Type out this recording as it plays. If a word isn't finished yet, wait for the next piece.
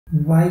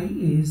Why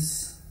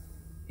is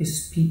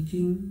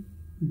speaking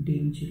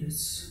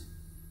dangerous?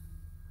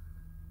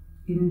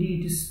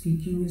 Indeed,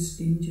 speaking is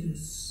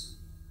dangerous.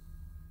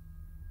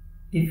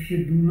 If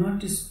you do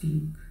not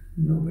speak,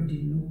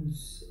 nobody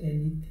knows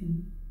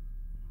anything.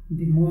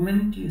 The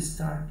moment you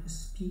start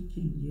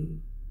speaking,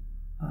 you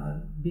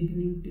are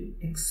beginning to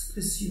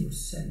express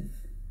yourself,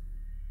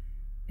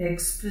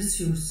 express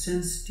your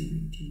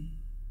sensitivity.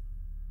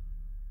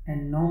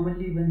 And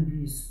normally when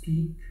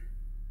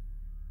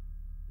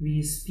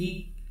we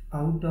speak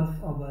out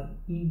of our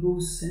ego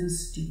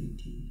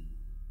sensitivity.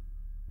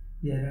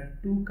 There are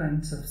two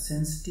kinds of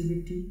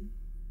sensitivity: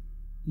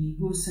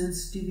 ego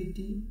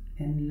sensitivity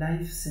and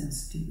life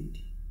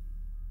sensitivity.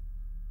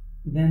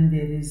 When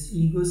there is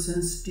ego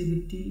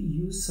sensitivity,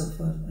 you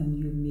suffer and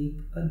you make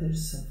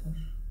others suffer.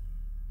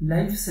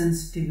 Life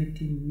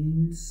sensitivity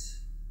means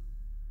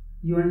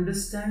you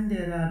understand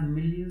there are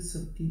millions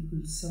of people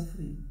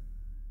suffering,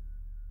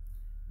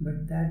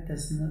 but that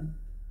does not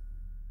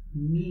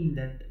mean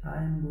that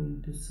I am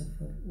going to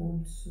suffer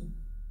also,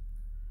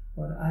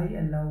 or I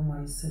allow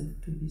myself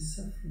to be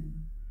suffering.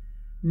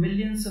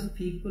 Millions of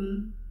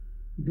people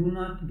do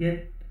not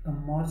get a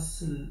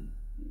morsel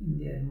in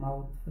their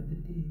mouth for the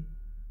day.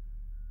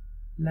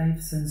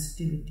 Life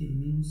sensitivity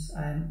means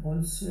I am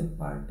also a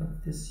part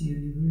of this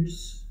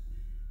universe.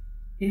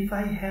 If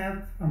I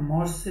have a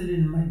morsel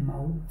in my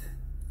mouth,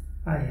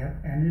 I have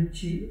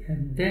energy,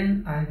 and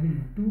then I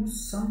will do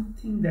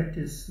something that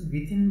is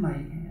within my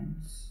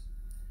hands,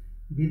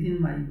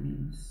 within my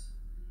means.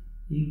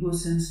 Ego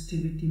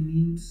sensitivity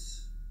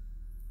means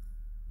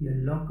you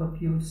lock up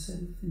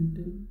yourself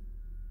into,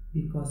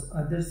 because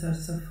others are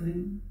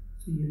suffering,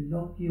 so you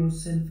lock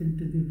yourself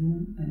into the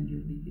room and you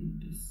begin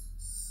to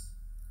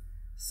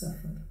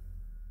suffer.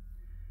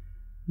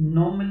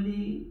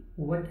 Normally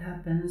what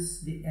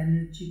happens, the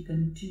energy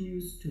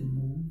continues to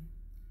move,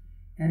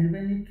 and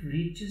when it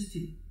reaches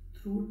the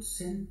throat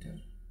center,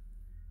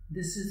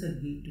 this is a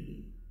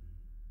gateway,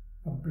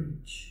 a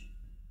bridge,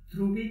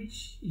 through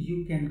which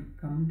you can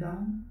come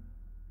down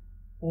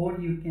or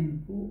you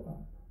can go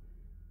up.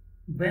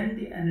 When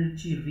the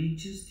energy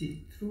reaches the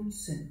throat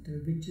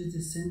center, which is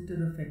the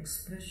center of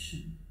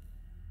expression,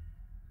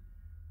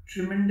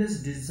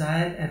 tremendous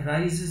desire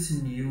arises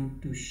in you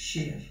to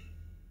share.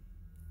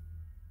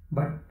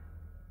 But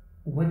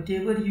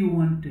whatever you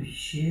want to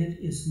share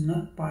is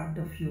not part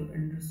of your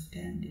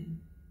understanding.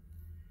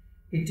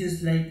 It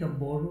is like a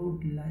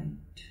borrowed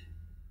light.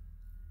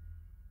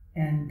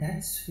 And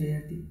that's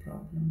where the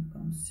problem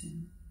comes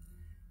in.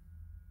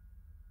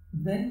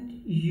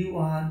 When you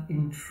are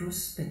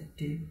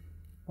introspective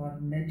or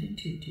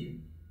meditative,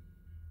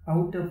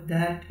 out of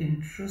that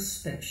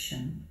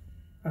introspection,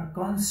 a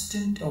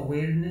constant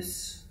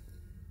awareness,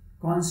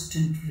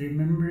 constant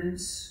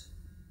remembrance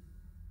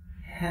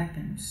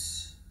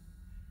happens,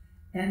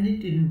 and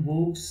it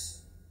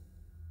invokes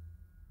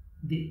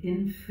the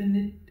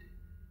infinite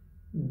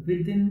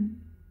within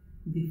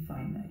the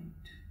finite.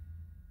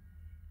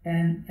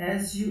 And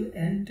as you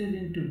enter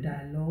into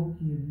dialogue,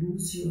 you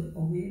lose your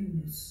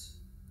awareness.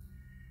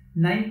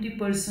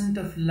 90%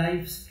 of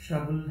life's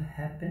trouble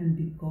happen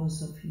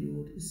because of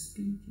your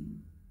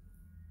speaking.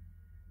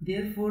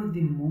 Therefore,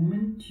 the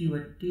moment you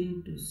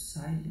attain to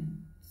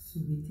silence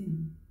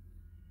within,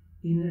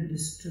 inner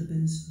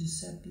disturbance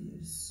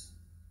disappears.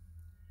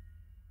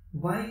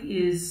 Why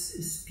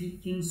is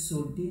speaking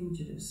so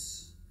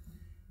dangerous?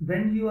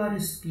 When you are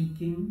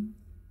speaking,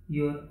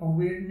 your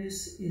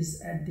awareness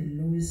is at the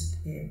lowest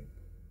ebb.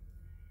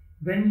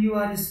 When you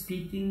are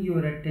speaking,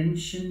 your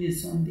attention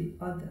is on the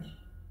other,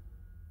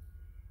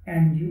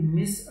 and you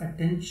miss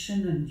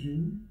attention on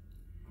you.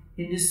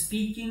 In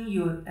speaking,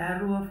 your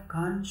arrow of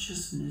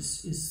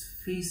consciousness is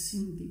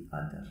facing the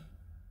other.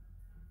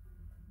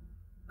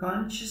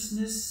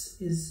 Consciousness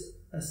is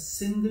a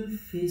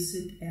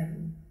single-faced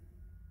arrow.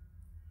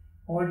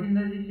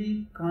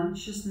 Ordinarily,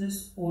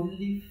 consciousness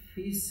only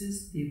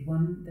faces the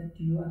one that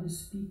you are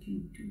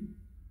speaking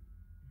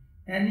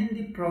to. And in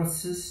the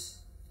process,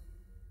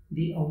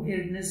 the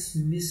awareness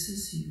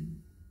misses you.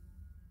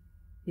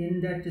 In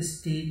that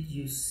state,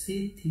 you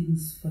say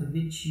things for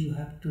which you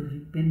have to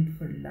repent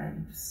for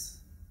lives.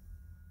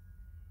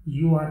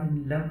 You are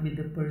in love with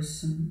a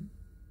person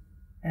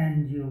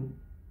and you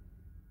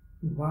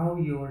vow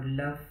your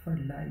love for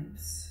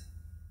lives.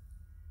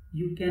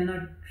 You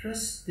cannot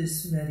trust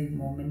this very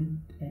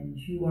moment, and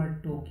you are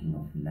talking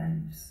of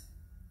lives.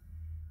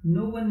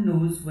 No one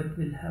knows what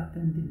will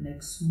happen the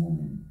next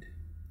moment,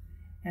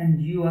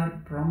 and you are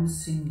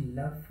promising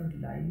love for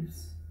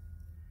lives.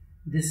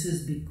 This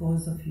is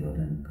because of your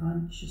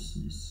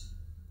unconsciousness.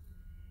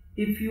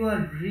 If you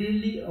are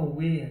really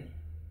aware,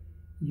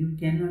 you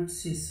cannot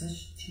say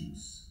such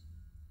things.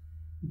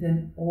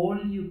 Then all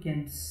you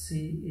can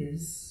say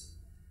is,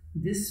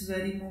 this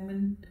very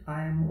moment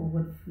I am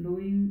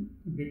overflowing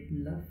with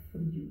love for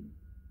you.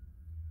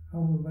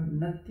 However,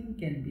 nothing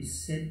can be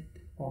said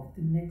of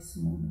the next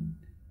moment.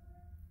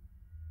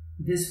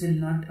 This will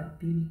not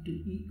appeal to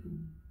ego,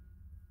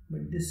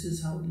 but this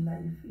is how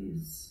life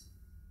is.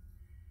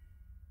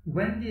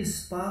 When the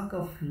spark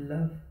of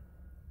love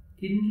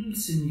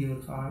kindles in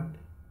your heart,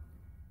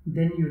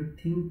 then you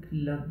think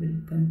love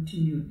will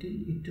continue till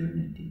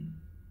eternity.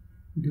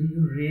 Do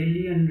you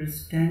really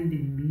understand the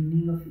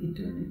meaning of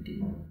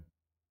eternity?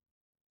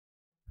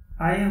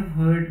 I have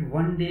heard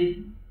one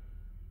day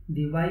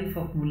the wife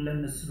of Mullah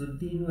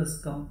Nasruddin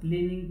was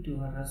complaining to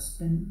her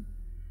husband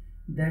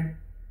that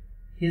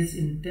his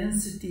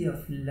intensity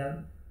of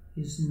love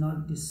is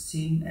not the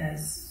same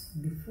as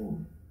before.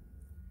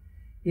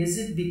 Is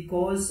it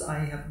because I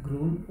have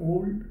grown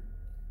old,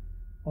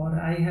 or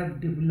I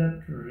have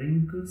developed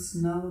wrinkles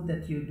now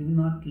that you do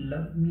not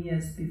love me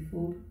as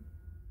before?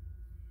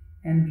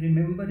 And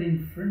remember,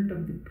 in front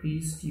of the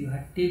priest you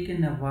had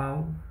taken a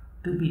vow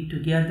to be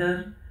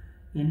together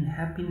in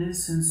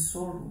happiness and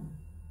sorrow,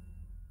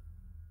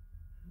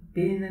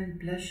 pain and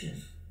pleasure,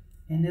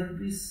 in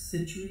every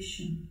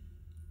situation.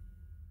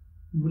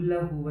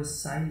 Mullah, who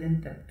was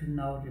silent up to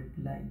now,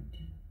 replied,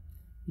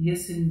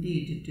 "Yes,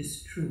 indeed, it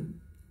is true.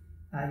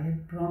 I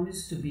had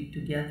promised to be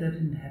together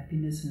in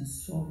happiness and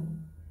sorrow,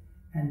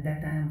 and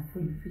that I am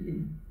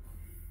fulfilling.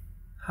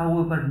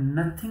 However,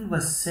 nothing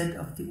was said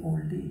of the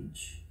old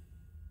age.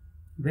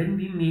 When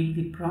we make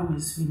the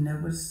promise, we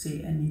never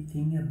say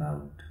anything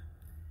about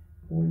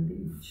old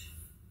age.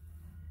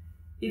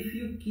 If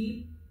you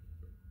keep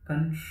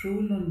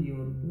control on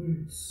your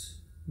words,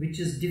 which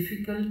is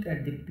difficult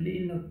at the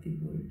plane of the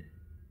word,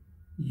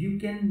 you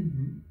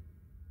can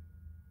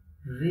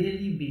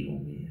really be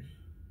aware.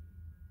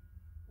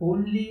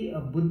 Only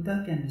a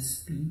Buddha can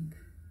speak.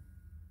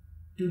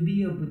 To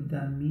be a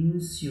Buddha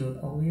means your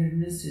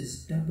awareness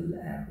is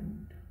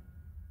double-arrowed.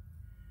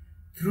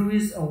 Through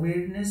his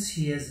awareness,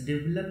 he has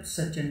developed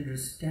such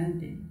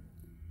understanding,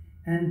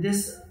 and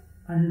this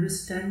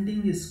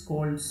understanding is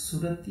called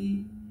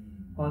surati,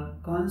 or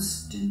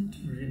constant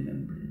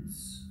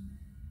remembrance.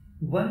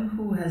 One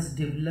who has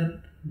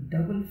developed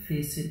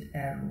double-faced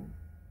arrow,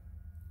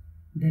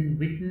 then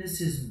witness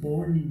is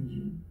born in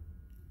you.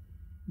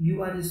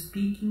 You are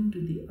speaking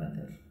to the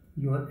other.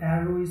 Your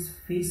arrow is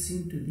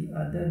facing to the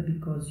other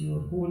because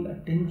your whole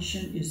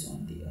attention is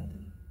on the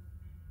other.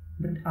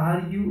 But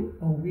are you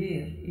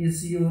aware?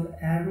 Is your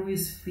arrow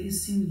is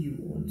facing you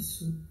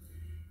also?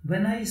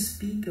 When I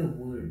speak a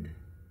word,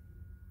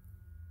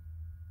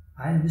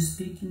 I am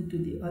speaking to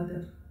the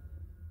other.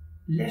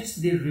 Let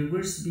the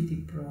reverse be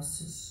the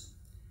process.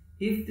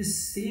 If the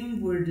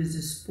same word is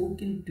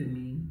spoken to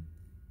me,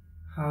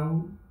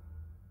 how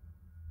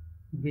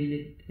will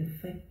it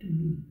affect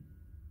me?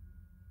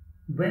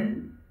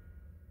 When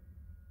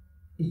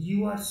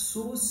you are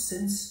so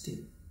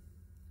sensitive,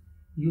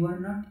 you are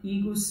not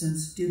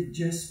ego-sensitive,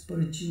 just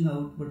purging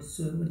out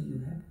whatsoever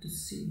you have to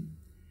say.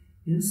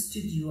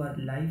 Instead, you are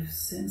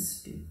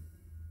life-sensitive.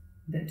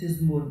 That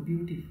is more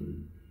beautiful.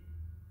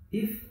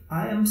 If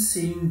I am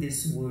saying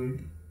this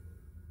word,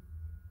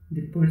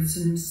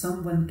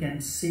 someone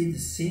can say the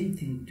same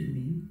thing to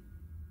me.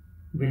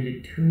 Will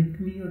it hurt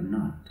me or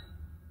not?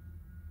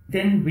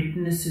 Then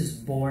witness is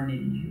born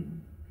in you.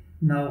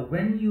 Now,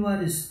 when you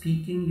are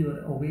speaking, your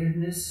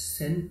awareness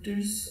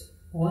centers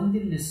on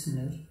the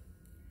listener,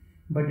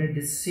 but at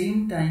the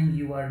same time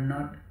you are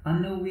not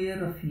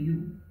unaware of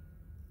you.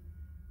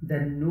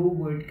 Then no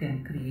word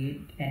can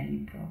create any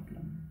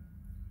problem.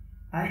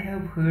 I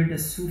have heard a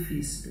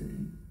Sufi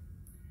story.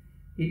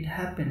 It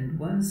happened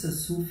once a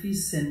Sufi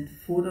sent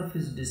 4 of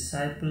his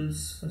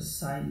disciples for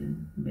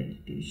silent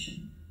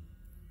meditation.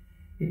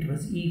 It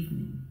was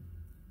evening.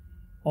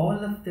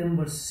 All of them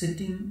were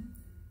sitting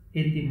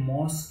in the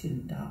mosque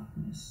in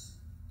darkness.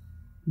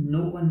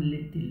 No one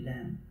lit the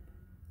lamp.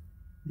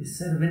 The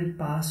servant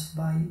passed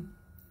by.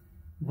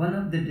 One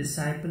of the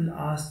disciples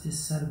asked the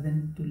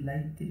servant to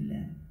light the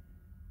lamp.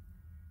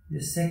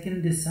 The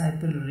second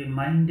disciple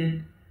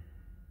reminded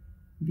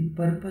the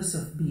purpose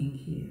of being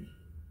here.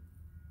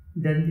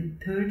 Then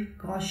the third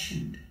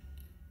cautioned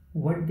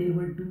what they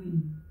were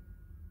doing.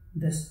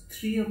 Thus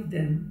 3 of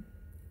them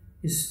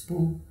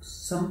spoke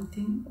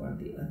something or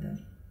the other.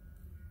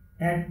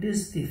 At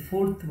this, the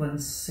 4th one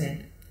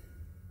said,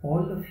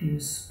 "All of you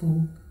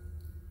spoke.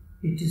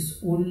 It is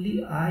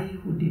only I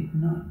who did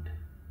not."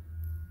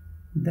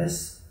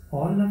 Thus,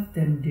 all of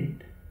them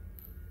did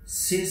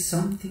say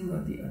something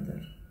or the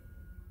other.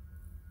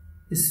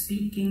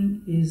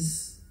 Speaking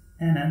is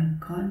an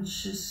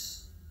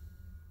unconscious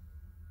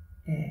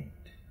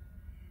act.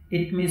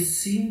 It may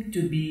seem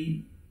to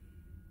be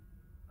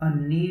a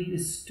naive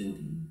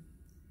story.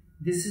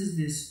 This is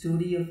the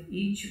story of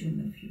each one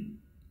of you.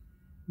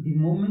 The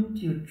moment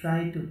you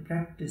try to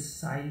practice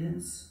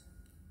silence,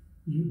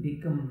 you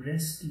become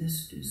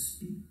restless to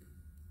speak.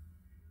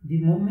 The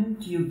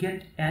moment you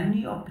get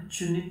any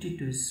opportunity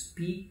to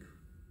speak,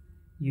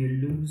 you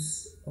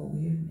lose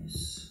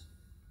awareness.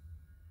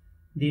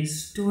 The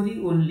story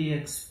only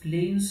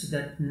explains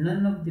that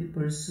none of the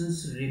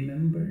persons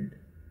remembered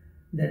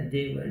that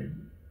they were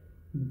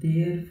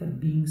there for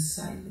being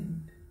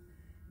silent.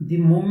 The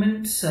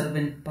moment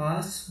servant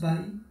passed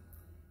by,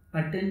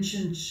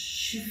 attention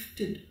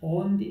shifted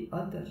on the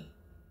other.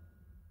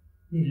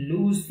 They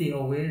lose the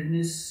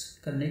awareness,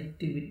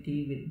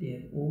 connectivity with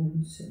their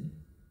own self.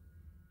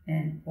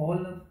 And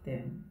all of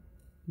them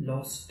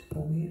lost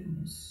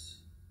awareness.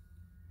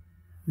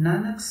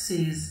 Nanak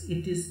says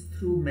it is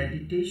through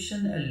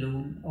meditation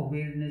alone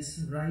awareness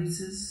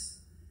rises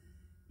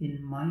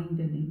in mind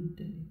and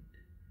intellect.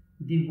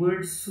 The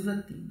word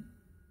surati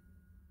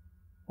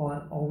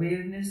or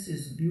awareness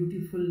is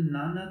beautiful.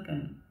 Nanak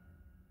and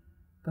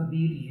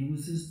Kabir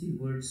uses the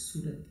word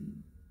surati.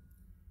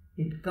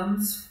 It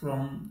comes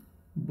from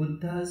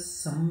Buddha's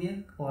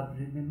samyak or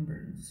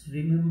remembrance.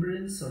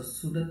 Remembrance or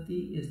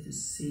surati is the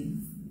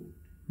same word,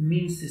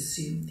 means the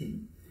same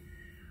thing.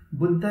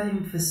 Buddha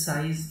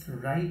emphasized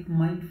right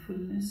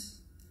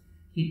mindfulness.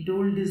 He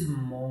told his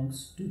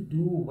monks to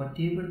do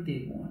whatever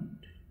they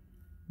want,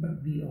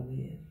 but be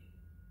aware.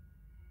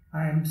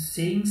 I am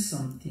saying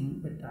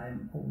something, but I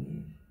am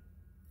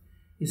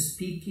aware.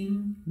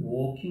 Speaking,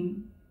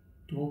 walking,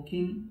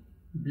 talking,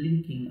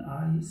 blinking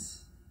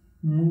eyes,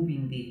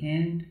 moving the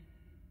hand,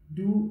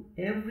 do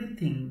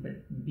everything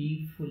but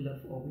be full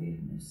of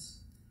awareness.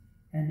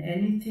 And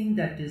anything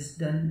that is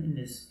done in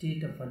a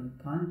state of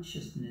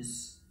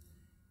unconsciousness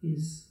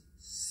is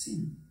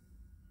sin.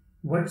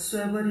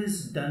 Whatsoever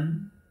is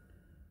done,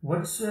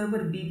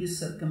 whatsoever be the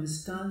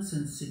circumstance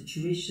and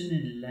situation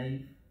in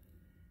life,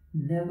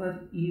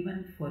 never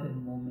even for a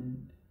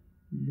moment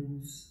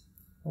lose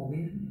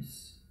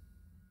awareness.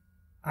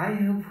 I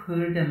have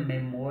heard a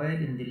memoir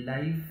in the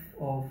life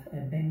of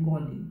a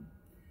Bengali,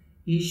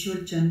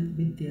 Ishwarchand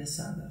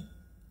Vidyasagar.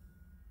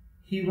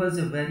 He was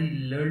a very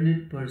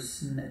learned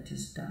person at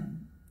his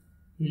time.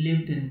 He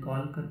lived in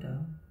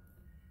Kolkata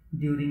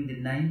during the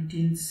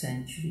 19th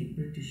century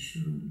British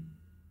rule.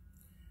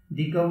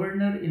 The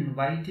governor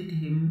invited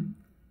him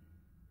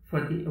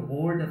for the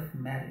award of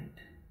merit.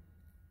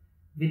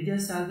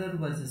 Vidyasagar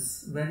was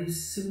a very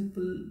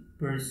simple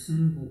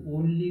person who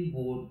only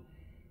wore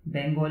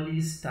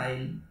Bengali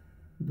style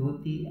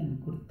dhoti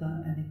and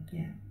kurta and a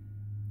cap.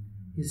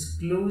 His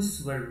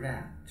clothes were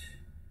wrapped.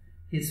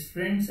 His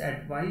friends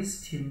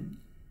advised him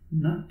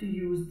not to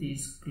use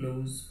these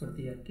clothes for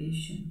the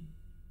occasion.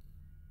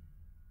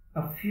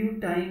 A few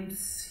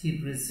times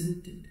he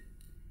resented,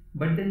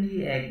 but then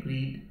he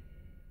agreed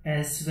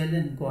as well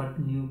and got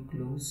new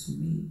clothes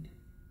made.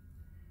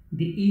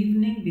 The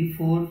evening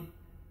before,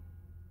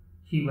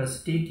 he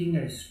was taking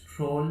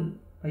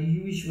a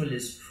usual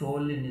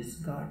stroll in his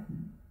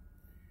garden.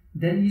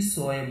 Then he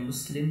saw a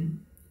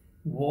Muslim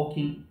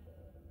walking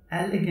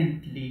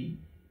elegantly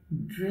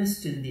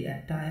dressed in the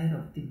attire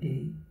of the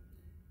day,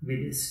 with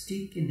a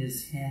stick in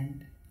his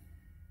hand,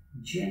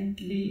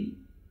 gently,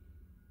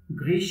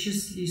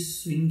 graciously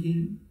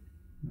swinging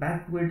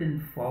backward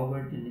and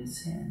forward in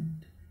his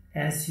hand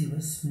as he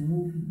was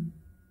moving.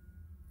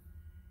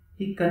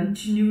 He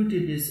continued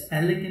in his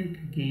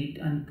elegant gait,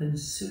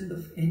 unconcerned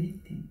of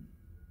anything.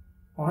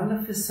 All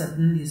of a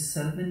sudden his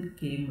servant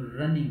came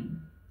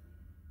running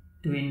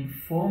to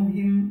inform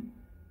him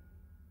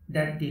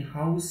that the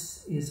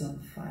house is on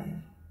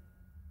fire.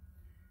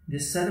 The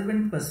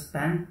servant was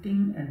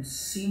panting and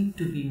seemed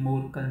to be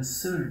more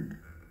concerned.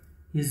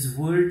 His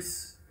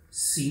words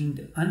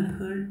seemed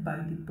unheard by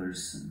the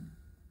person.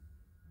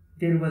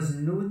 There was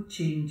no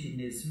change in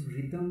his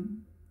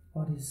rhythm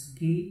or his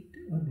gait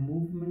or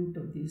movement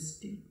of the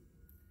stick.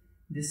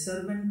 The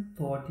servant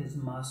thought his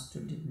master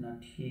did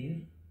not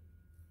hear,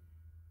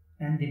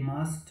 and the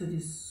master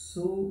is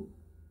so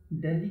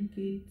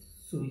delicate,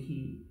 so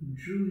he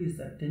drew his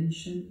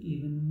attention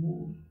even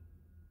more.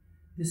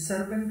 The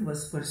servant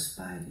was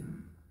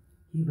perspiring.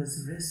 He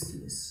was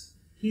restless.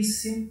 He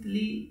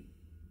simply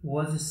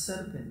was a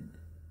servant.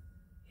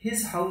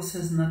 His house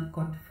has not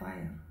caught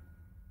fire.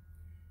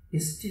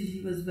 Still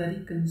he was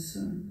very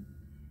concerned,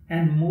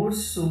 and more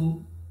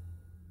so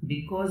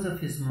because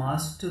of his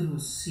master who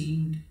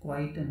seemed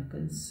quite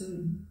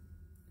unconcerned.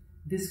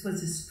 This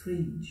was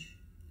strange.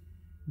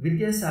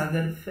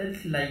 Vidyasagar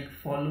felt like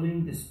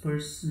following this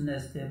person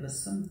as there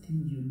was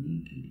something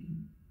unique in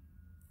him.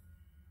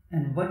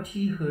 And what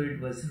he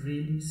heard was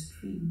really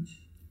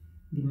strange.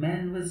 The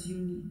man was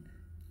unique.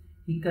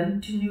 He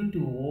continued to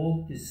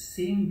walk the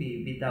same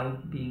way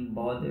without being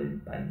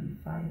bothered by the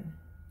fire.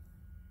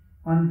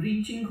 On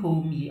reaching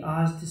home, he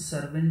asked the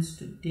servants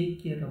to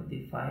take care of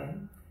the fire,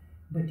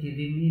 but he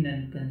remained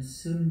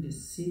unconcerned the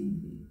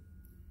same way.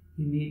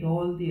 He made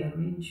all the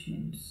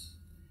arrangements,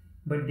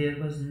 but there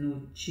was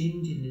no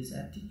change in his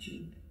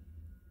attitude.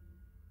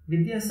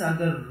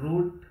 Vidyasagar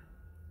wrote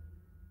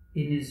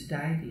in his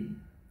diary,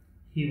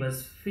 he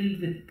was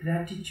filled with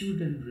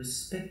gratitude and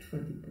respect for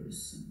the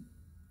person.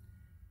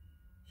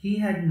 He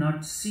had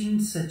not seen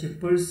such a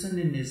person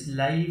in his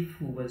life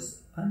who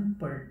was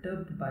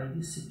unperturbed by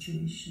the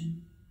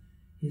situation.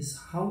 His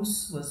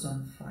house was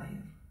on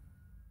fire,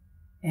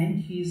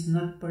 and he is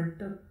not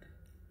perturbed.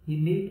 He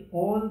made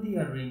all the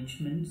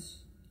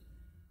arrangements,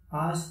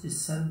 asked the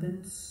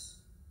servants,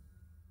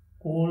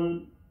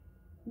 called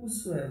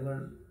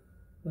whosoever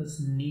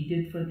was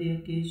needed for the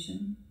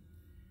occasion.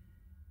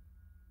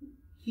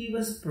 He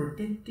was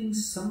protecting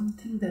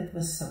something that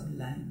was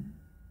sublime,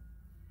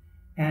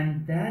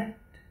 and that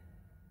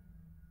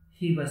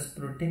he was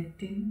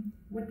protecting,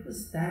 what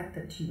was that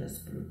he was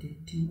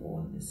protecting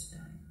all this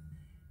time?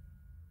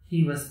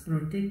 He was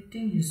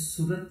protecting his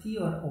surati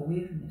or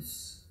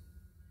awareness.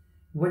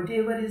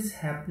 Whatever is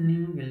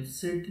happening will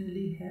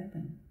certainly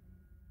happen.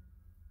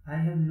 I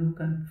have no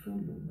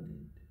control over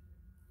it.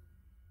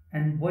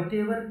 And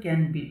whatever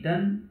can be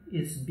done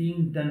is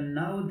being done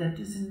now, that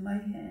is in my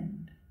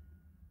hand.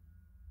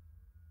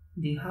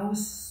 The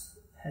house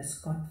has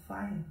caught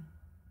fire.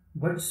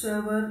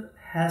 Whatsoever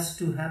has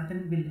to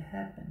happen will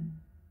happen.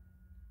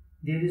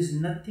 There is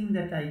nothing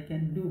that I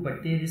can do,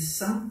 but there is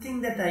something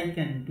that I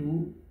can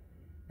do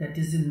that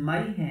is in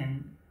my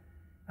hand.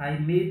 I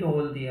made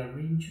all the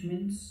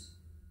arrangements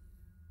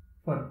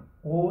for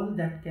all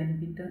that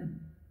can be done.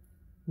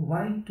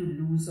 Why to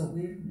lose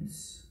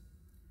awareness?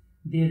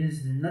 There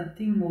is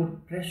nothing more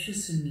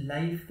precious in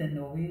life than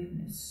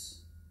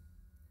awareness.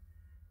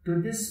 To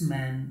this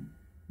man,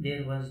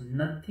 there was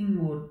nothing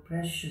more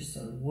precious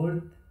or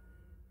worth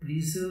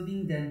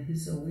preserving than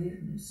his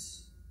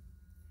awareness.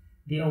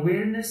 The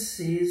awareness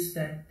says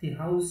that the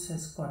house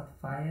has caught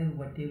fire,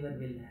 whatever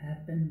will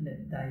happen,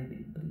 let thy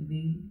will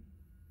prevail.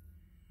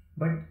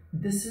 But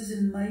this is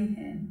in my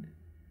hand.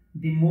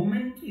 The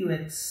moment you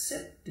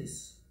accept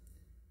this,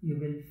 you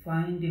will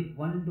find if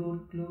one door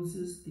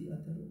closes, the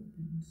other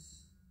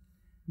opens.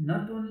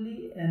 Not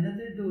only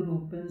another door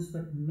opens,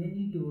 but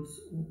many doors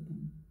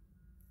open.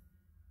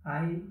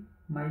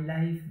 My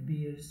life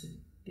bears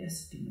a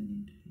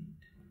testimony to it.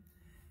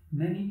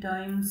 Many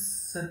times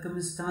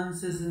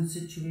circumstances and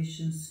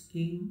situations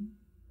came.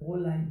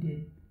 All I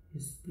did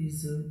is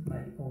preserve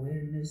my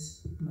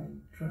awareness, my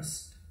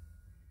trust.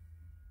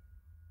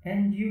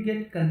 And you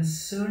get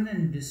concerned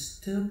and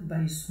disturbed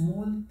by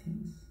small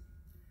things.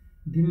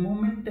 The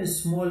moment a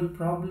small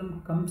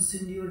problem comes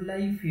in your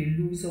life, you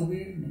lose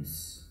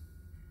awareness.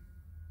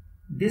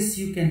 This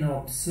you can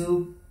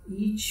observe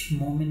each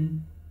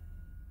moment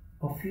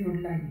of your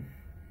life.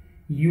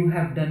 You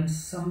have done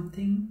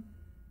something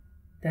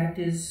that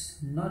is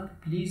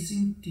not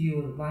pleasing to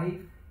your wife.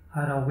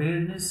 Her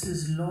awareness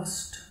is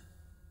lost.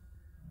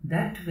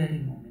 That very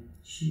moment,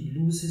 she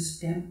loses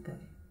temper.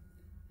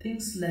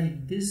 Things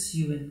like this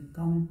you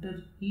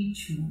encounter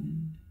each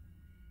moment.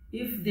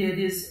 If there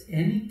is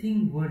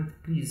anything worth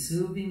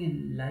preserving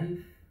in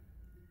life,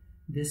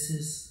 this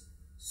is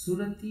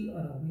surati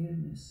or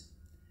awareness.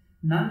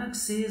 Nanak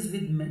says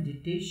with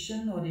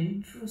meditation or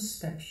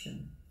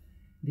introspection,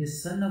 the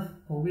sun of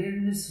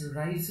awareness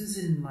rises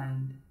in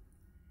mind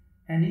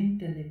and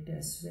intellect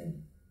as well,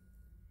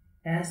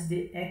 as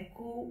the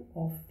echo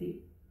of the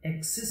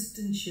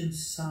existential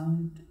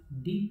sound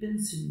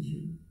deepens in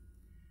you.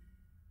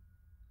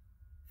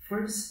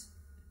 First,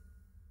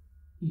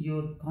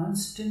 your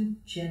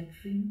constant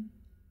chattering,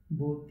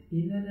 both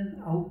inner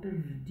and outer,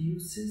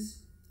 reduces,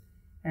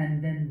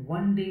 and then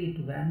one day it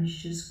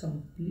vanishes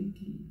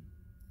completely.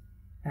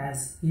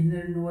 As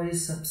inner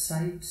noise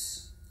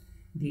subsides,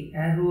 the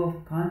arrow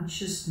of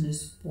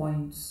consciousness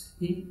points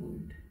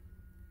inward.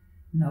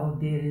 Now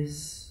there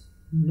is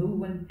no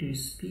one to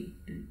speak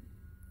to.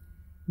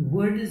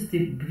 Word is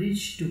the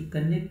bridge to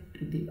connect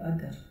to the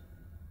other.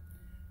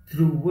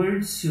 Through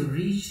words you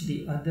reach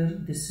the other.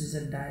 This is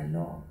a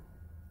dialogue.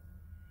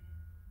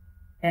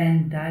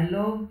 And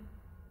dialogue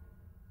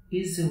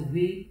is a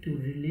way to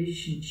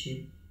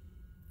relationship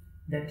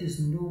that is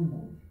no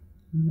more,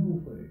 no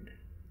word.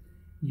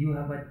 You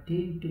have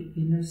attained to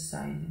inner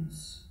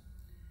silence.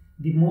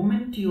 The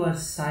moment you are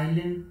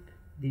silent,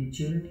 the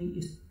journey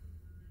is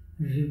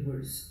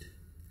reversed.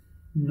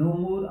 No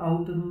more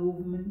outer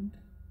movement.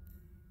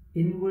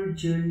 Inward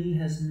journey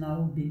has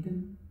now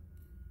begun.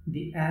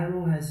 The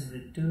arrow has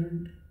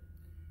returned.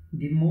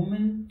 The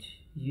moment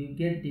you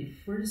get the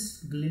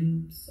first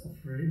glimpse of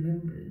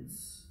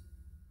remembrance,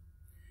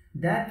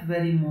 that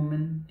very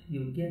moment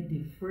you get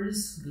the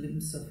first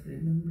glimpse of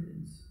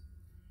remembrance,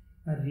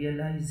 a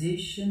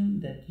realization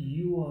that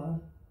you are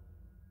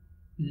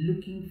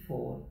looking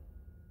for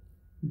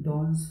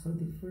dawns for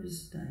the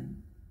first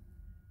time.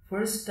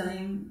 First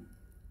time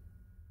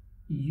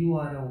you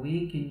are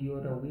awake in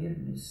your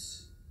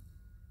awareness.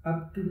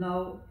 Up to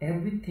now,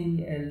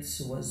 everything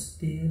else was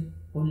there,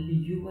 only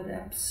you were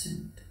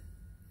absent.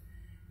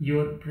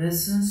 Your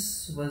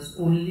presence was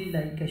only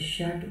like a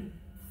shadow.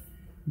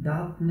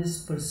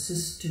 Darkness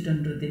persisted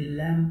under the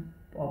lamp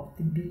of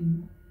the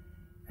beam.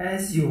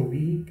 As you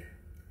awake,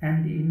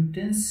 and the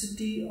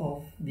intensity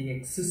of the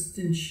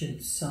existential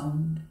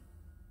sound,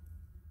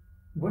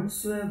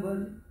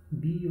 whatsoever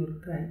be your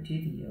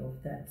criteria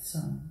of that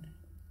sound,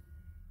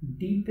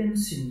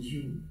 deepens in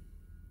you,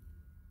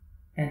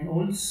 and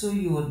also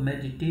your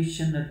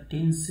meditation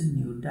attains a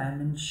new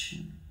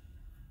dimension.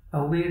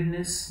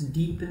 Awareness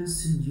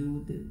deepens in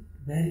you the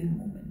very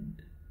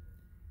moment.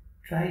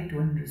 Try to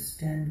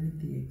understand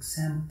with the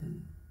example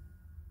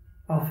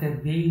of a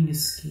weighing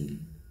scale.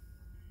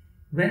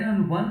 When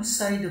on one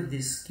side of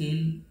the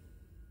scale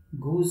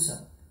goes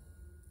up,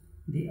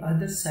 the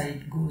other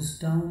side goes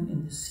down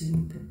in the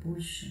same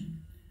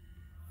proportion.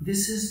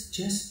 This is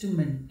just to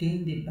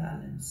maintain the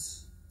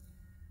balance.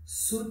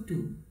 So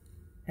too,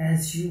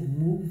 as you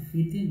move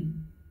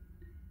within,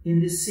 in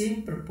the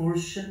same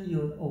proportion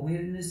your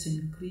awareness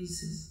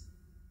increases.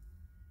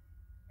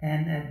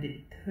 And at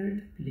the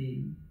third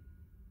plane,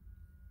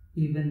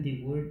 even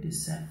the word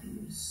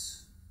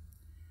disappears.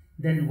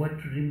 Then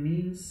what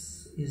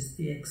remains is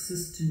the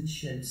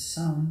existential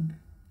sound,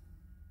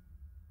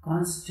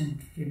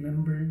 constant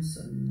remembrance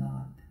of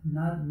Nad.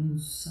 Nad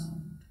means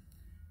sound,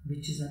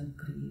 which is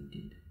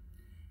uncreated.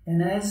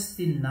 And as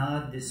the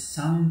Nad, the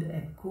sound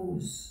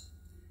echoes,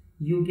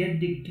 you get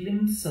the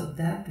glimpse of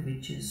that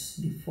which is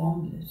the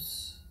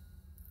formless,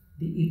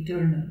 the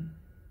eternal,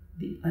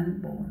 the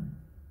unborn.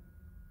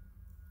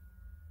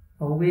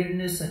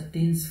 Awareness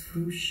attains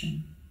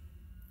fruition.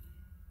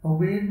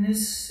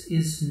 Awareness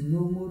is no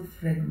more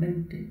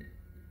fragmented.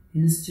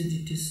 Instead,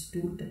 it is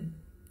total.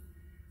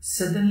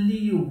 Suddenly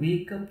you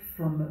wake up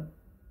from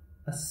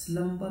a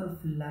slumber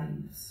of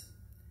lives.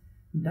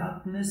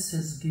 Darkness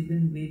has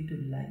given way to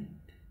light.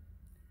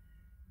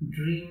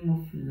 Dream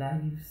of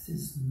lives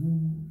is no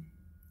more.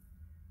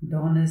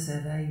 Dawn has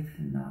arrived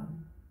now.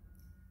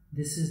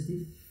 This is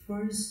the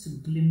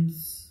first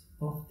glimpse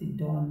of the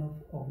dawn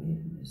of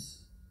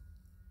awareness.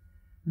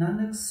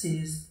 Nanak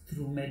says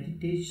through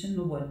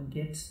meditation one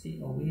gets the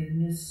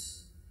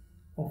awareness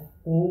of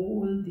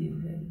all the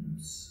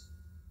realms,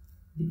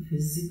 the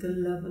physical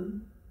level,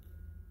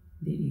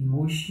 the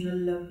emotional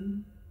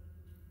level,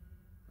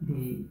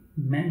 the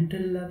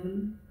mental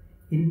level,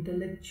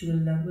 intellectual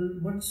level,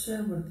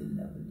 whatsoever the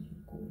level you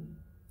call.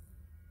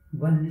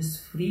 One is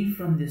free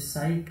from the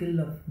cycle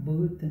of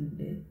birth and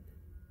death,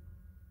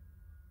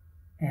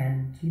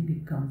 and he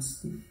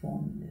becomes the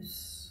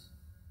formless,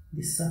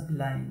 the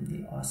sublime,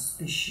 the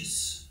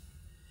auspicious.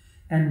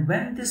 And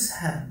when this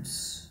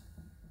happens,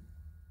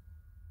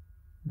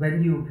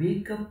 when you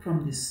wake up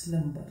from the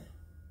slumber,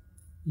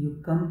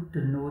 you come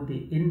to know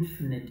the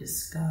infinite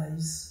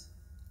skies,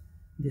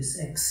 this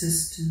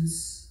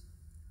existence,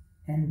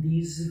 and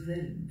these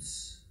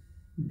realms.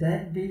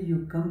 That day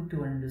you come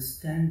to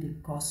understand the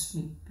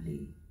cosmic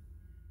play.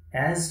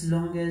 As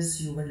long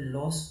as you were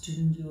lost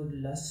in your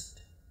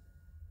lust,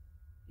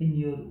 in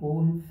your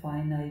own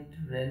finite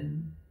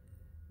realm,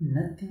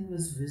 nothing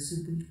was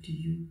visible to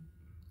you.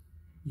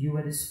 You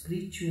were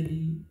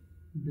spiritually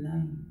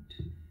blind.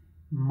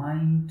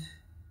 Mind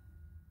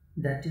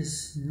that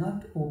is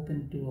not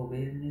open to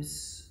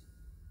awareness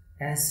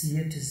as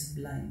yet is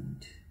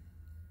blind.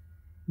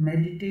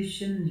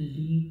 Meditation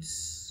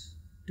leads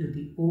to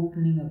the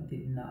opening of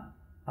the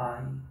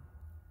eye.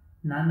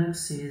 Nanak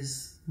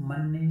says,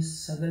 Manne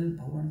sagal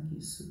bhavan ki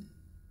sudhi.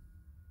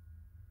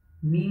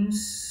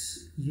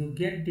 Means you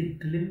get the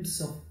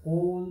glimpse of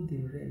all the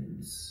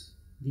realms.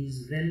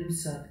 These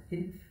realms are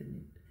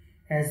infinite.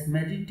 As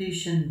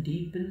meditation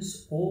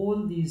deepens,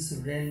 all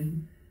these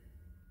realms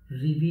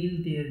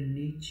reveal their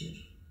nature.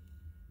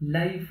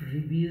 Life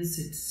reveals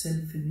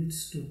itself in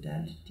its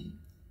totality.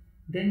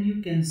 Then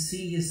you can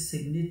see his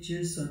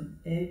signatures on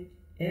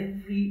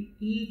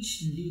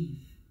each leaf,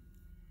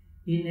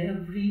 in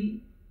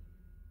every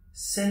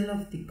cell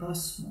of the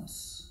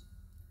cosmos.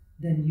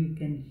 Then you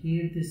can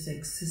hear this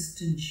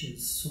existential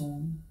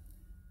song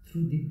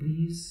through the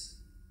breeze.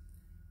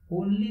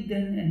 Only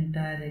then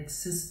entire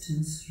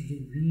existence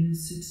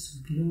reveals its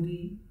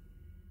glory,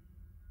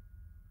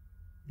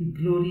 the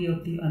glory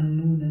of the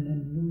unknown and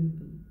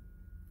unknowable.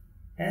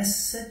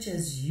 As such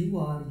as you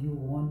are, you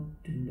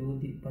want to know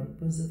the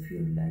purpose of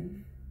your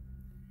life.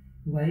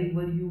 Why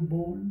were you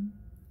born?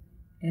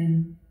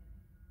 And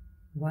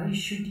why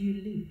should you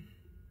live?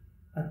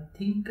 A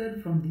thinker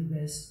from the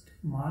West,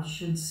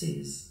 Marshall,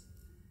 says,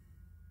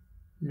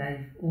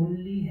 life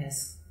only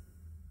has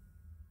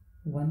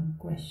one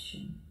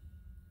question.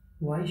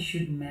 Why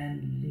should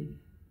man live?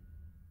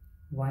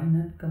 Why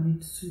not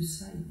commit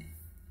suicide?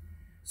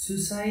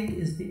 Suicide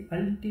is the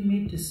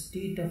ultimate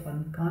state of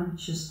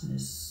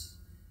unconsciousness.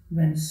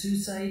 When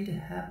suicide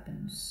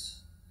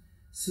happens,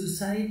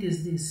 suicide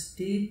is the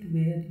state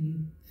where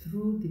you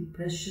throw the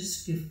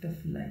precious gift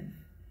of life.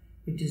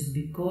 It is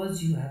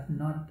because you have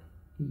not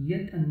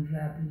yet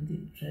unraveled the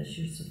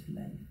treasures of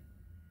life.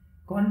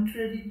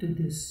 Contrary to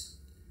this,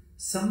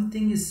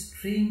 something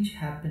strange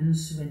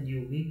happens when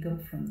you wake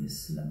up from the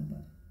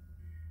slumber.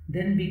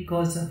 Then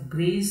because of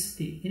grace,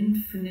 the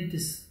infinite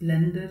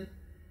splendor,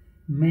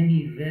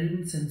 many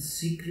realms and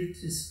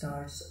secrets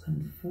starts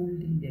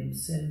unfolding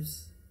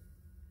themselves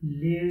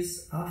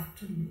layers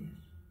after layer.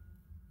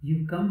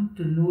 You come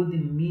to know the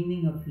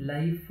meaning of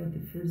life for the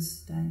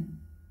first time.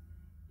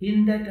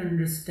 In that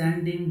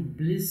understanding,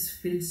 bliss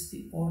fills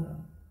the aura,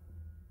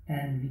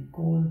 and we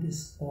call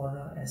this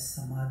aura as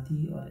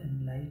samadhi or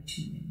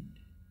enlightenment.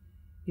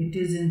 It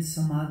is in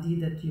samadhi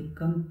that you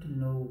come to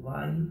know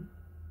why,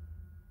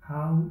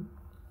 how,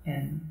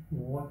 and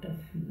what of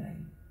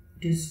life.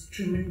 It is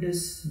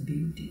tremendous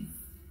beauty.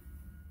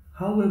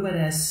 However,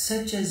 as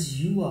such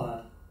as you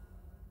are,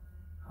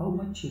 how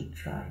much you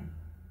try,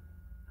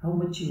 how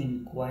much you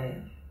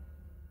inquire,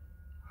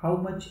 how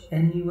much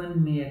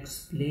anyone may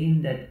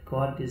explain that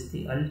God is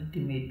the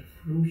ultimate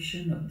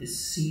fruition of the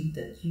seed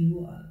that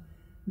you are,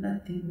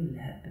 nothing will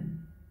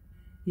happen.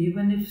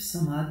 Even if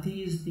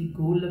samadhi is the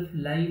goal of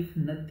life,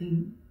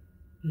 nothing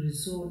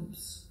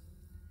resolves.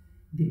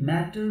 The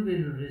matter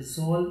will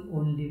resolve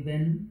only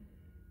when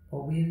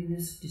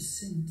awareness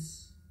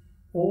descends.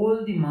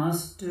 All the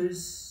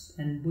masters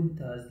and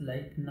Buddhas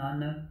like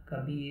Nanak,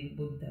 Kabir,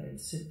 Buddha,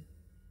 etc.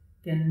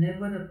 can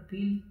never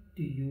appeal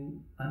to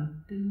you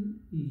until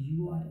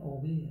you are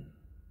aware.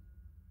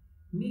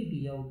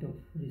 Maybe out of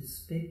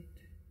respect,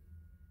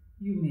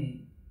 you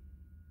may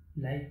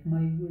like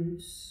my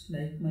words,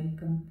 like my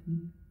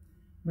company,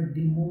 but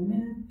the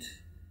moment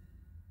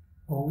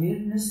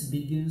awareness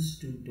begins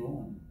to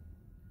dawn,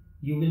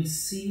 you will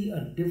see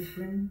a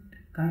different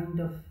kind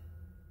of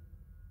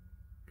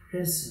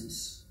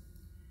presence.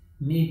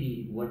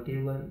 Maybe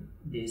whatever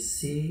they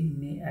say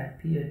may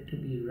appear to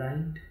be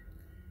right,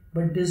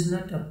 but does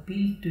not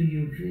appeal to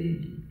you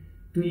really.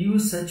 To you,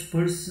 such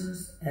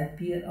persons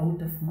appear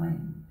out of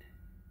mind.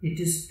 It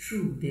is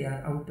true, they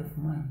are out of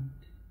mind.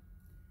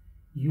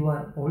 You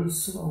are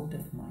also out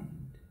of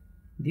mind.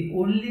 The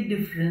only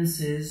difference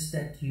is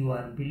that you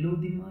are below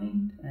the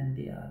mind and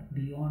they are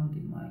beyond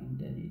the mind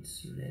and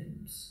its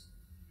realms.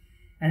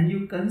 And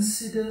you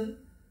consider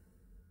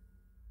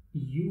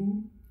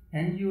you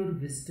and your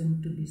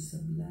wisdom to be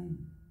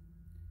sublime.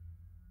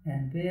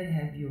 And where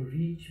have you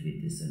reached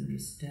with this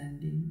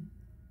understanding?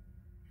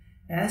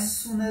 As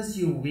soon as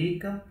you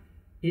wake up,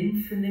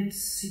 infinite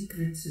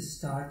secrets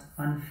start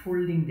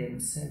unfolding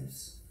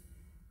themselves.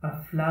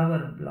 A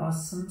flower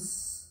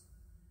blossoms,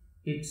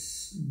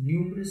 its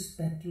numerous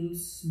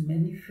petals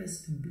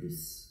manifest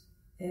bliss,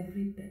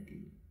 every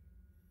petal.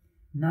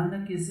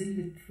 Nanak is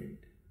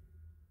illiterate,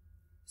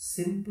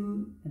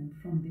 simple and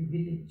from the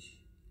village.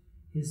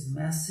 His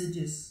message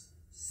is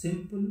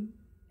simple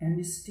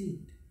and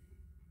straight.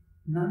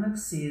 Nanak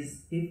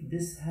says, if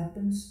this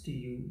happens to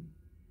you,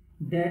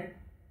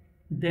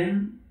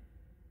 then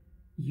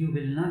you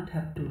will not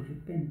have to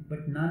repent.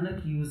 But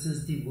Nanak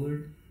uses the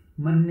word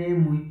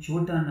manne mui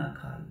chota na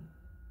khai.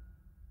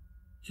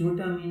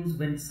 Chota means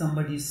when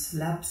somebody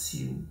slaps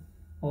you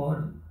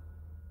or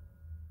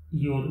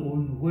your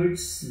own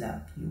words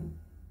slap you.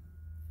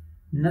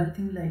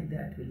 Nothing like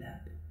that will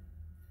happen.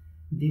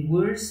 The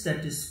words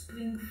that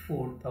spring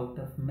forth out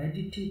of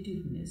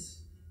meditativeness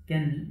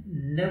can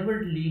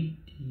never lead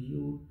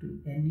you to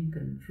any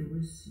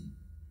controversy.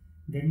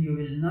 Then you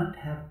will not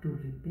have to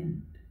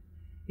repent.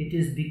 It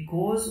is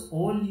because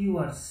all you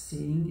are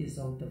saying is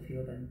out of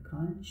your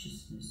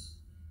unconsciousness.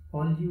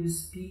 All you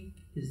speak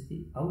is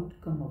the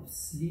outcome of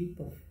sleep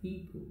of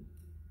ego.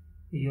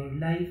 Your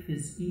life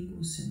is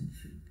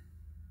egocentric.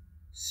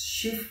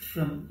 Shift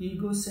from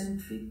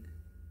egocentric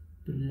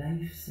to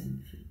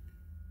life-centric.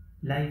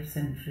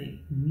 Life-centric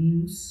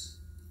means,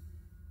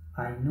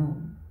 I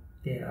know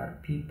there are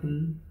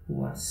people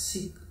who are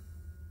sick.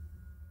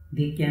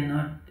 They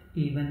cannot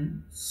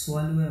even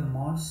swallow a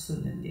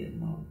morsel in their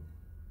mouth.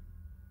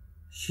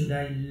 Should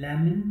I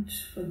lament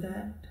for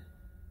that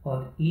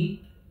or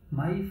eat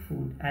my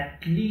food?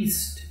 At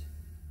least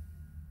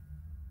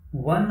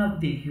one of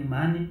the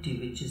humanity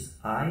which is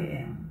I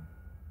am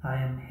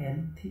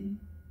healthy,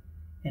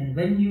 and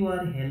when you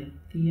are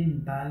healthy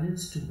and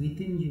balanced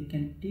within, you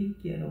can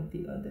take care of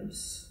the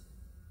others.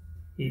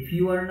 If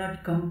you are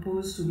not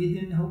composed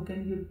within, how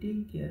can you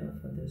take care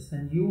of others?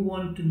 And you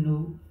want to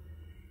know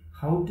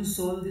how to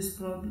solve this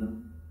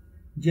problem?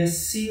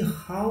 Just see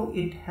how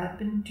it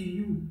happened to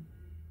you.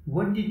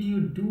 What did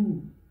you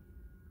do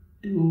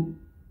to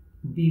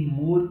be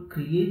more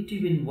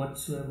creative in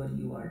whatsoever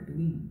you are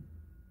doing?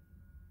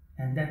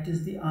 And that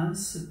is the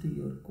answer to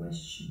your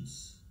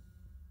questions.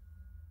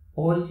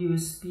 All you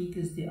speak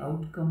is the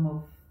outcome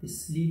of the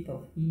sleep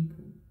of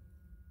ego.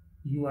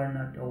 You are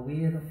not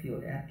aware of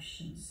your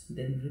actions,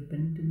 then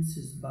repentance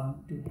is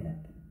bound to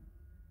happen.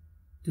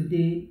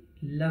 Today,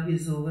 love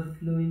is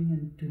overflowing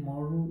and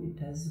tomorrow it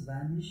has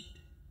vanished.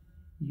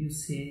 You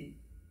say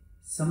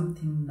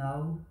something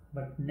now,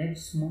 but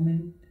next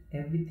moment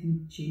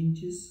everything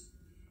changes.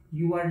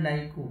 You are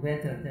like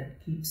weather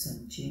that keeps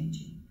on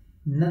changing.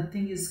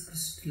 Nothing is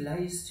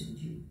crystallized in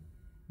you.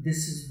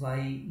 This is why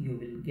you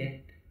will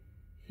get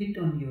hit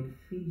on your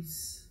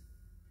face.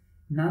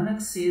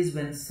 Nanak says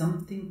when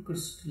something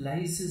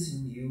crystallizes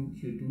in you,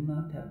 you do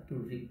not have to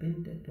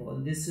repent at all.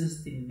 This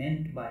is the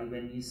meant by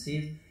when he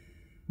says,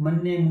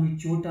 manne mui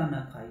chota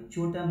na khai.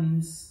 Chota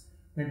means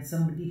when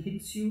somebody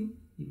hits you,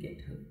 you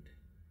get hurt.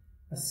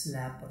 A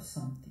slap or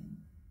something.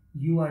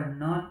 You are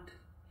not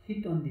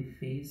hit on the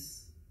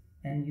face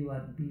and you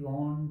are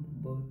beyond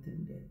birth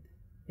and death.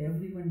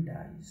 Everyone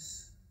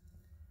dies.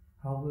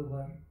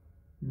 However,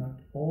 not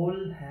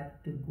all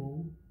have to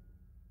go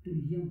to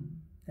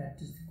Yam. That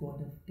is the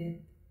god of death.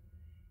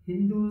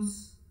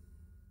 Hindus,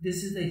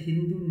 this is the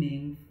Hindu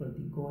name for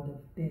the god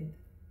of death.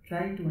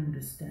 Try to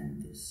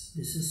understand this.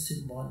 This is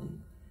symbolic.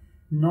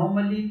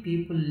 Normally,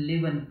 people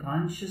live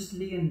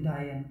unconsciously and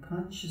die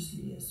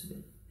unconsciously as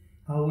well.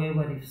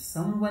 However, if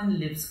someone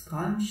lives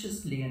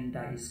consciously and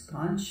dies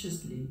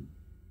consciously,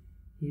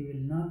 he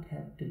will not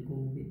have to go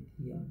with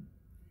Yam.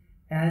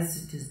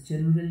 As it is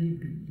generally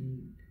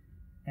believed,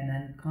 an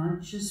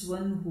unconscious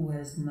one who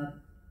has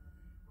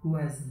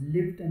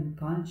lived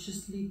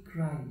unconsciously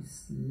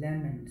cries,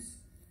 laments,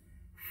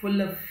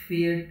 full of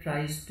fear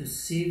tries to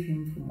save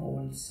him from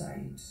all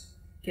sides.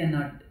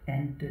 cannot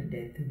enter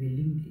death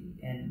willingly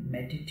and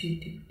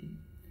meditatively.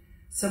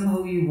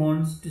 Somehow he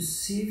wants to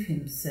save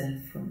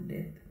himself from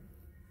death.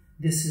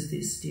 This is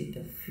the state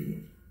of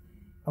fear.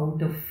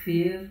 Out of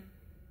fear,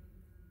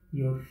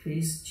 your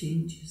face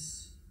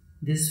changes.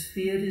 This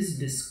fear is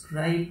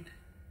described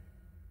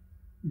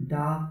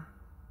dark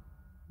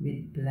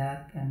with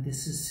black, and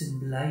this is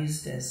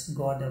symbolized as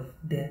god of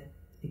death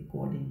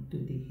according to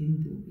the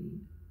Hindu way.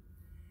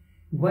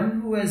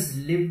 One who has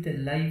lived a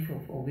life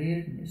of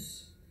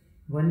awareness,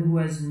 one who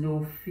has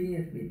no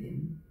fear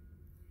within,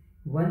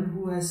 one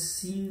who has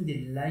seen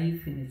the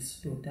life in its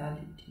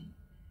totality,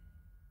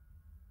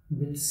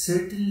 will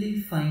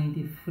certainly find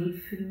the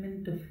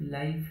fulfillment of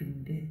life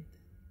in death.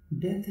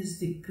 Death is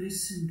the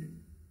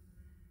christendom.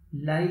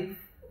 Life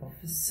of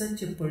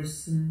such a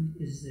person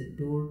is the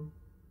door.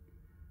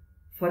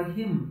 For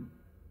him,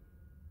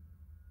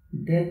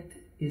 death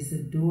is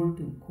the door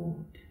to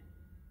God.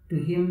 To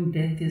him,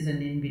 death is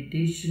an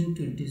invitation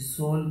to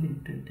dissolve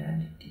in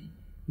totality.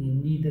 He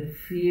neither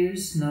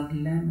fears nor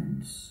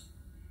laments.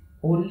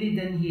 Only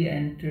then he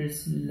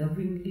enters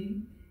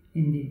lovingly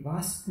in the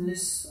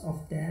vastness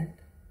of that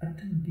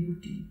utter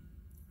beauty.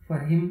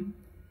 For him,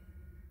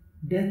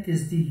 death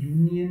is the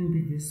union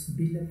with his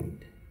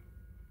beloved.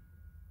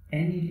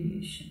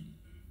 Annihilation.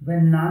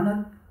 When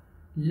Nanak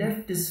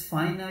left this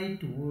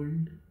finite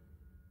world,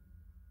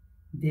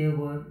 the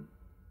words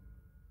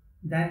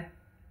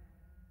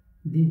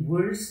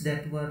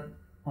that were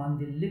on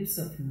the lips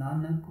of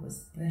Nanak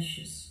was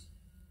precious.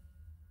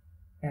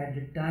 At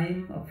the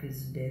time of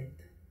his death,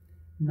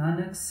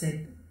 Nanak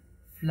said,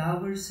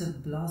 "Flowers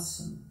have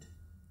blossomed,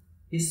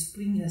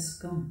 spring has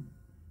come,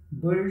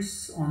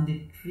 birds on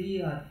the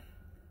tree are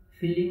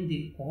filling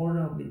the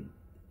aura with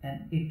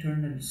an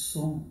eternal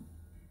song.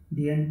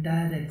 The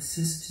entire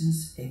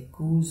existence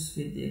echoes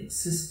with the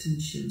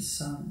existential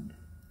sound,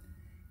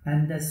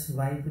 and thus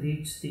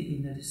vibrates the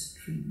inner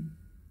stream."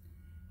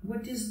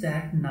 What is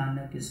that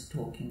Nanak is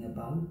talking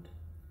about?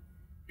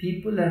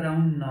 People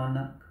around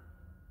Nanak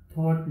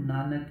thought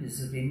Nanak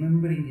is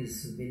remembering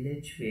his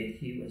village where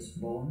he was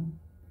born,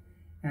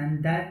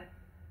 and that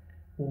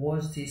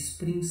was the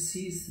spring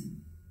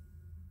season.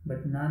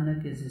 But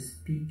Nanak is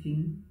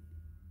speaking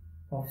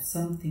of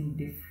something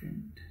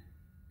different.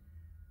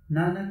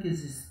 Nanak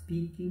is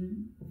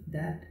speaking of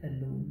that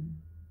alone.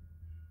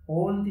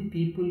 All the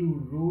people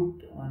who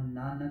wrote on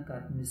Nanak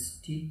are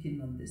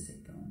mistaken on this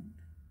account.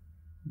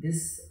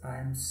 This I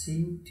am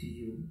saying to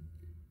you.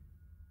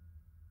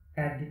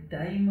 At the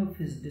time of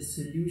his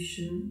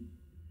dissolution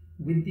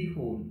with the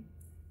whole,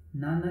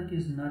 Nanak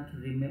is not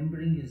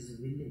remembering his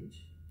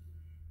village.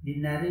 The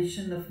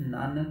narration of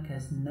Nanak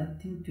has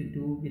nothing to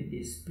do with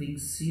the spring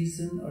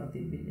season or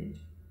the village.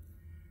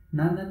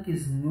 Nanak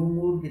is no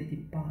more with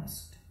the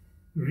past.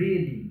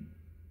 Really,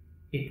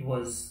 it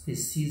was the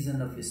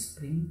season of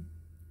spring.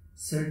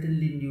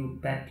 Certainly new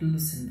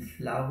petals and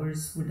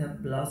flowers would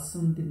have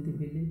blossomed in the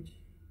village.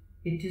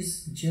 It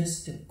is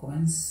just a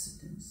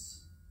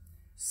coincidence.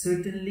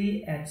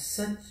 Certainly at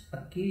such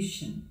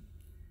occasion,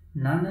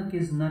 Nanak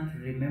is not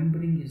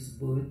remembering his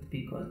birth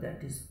because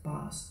that is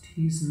past.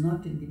 He is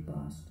not in the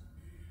past.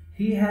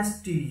 He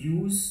has to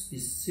use the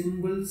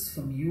symbols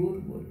from your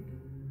world.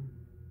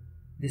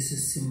 This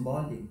is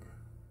symbolic.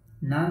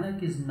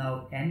 Nanak is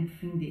now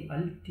entering the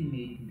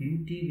ultimate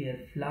beauty where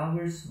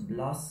flowers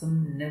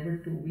blossom never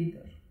to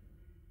wither,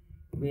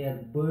 where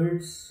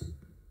birds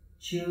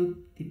chirp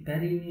the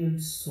perennial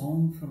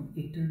song from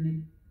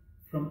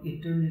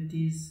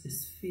eternity's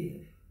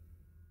sphere,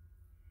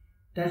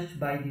 touched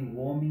by the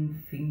warming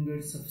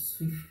fingers of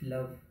swift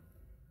love,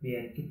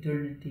 where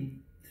eternity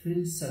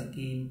thrills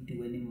again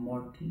to an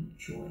immortal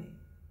joy.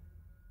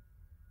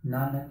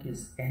 Nanak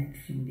is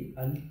entering the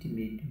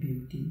ultimate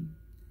beauty,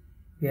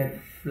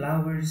 where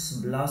flowers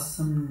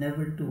blossom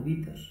never to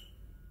wither,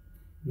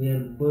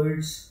 where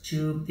birds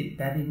chirp the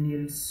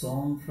perennial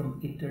song from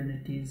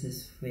eternity's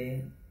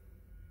sphere,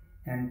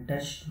 and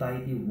touched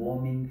by the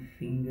warming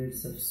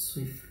fingers of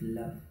swift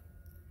love,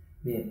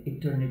 where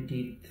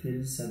eternity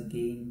thrills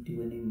again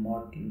to an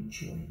immortal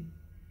joy.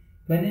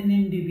 When an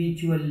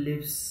individual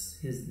lives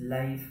his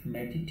life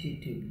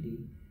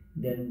meditatively,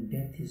 then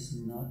death is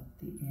not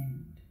the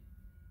end.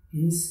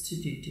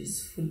 Instead, it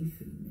is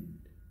fulfillment.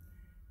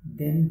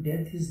 Then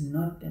death is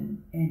not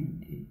an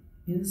end.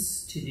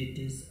 Instead, it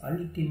is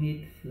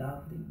ultimate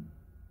flowering.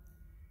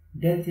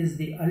 Death is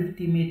the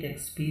ultimate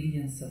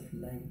experience of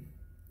life.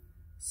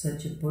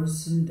 Such a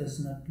person does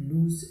not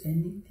lose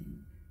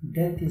anything.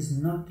 Death is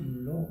not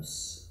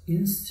loss.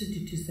 Instead,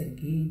 it is a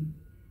gain.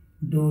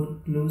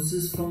 Door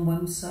closes from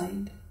one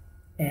side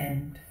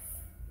and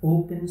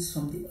opens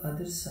from the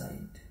other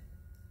side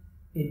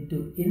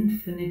into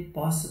infinite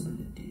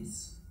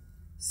possibilities.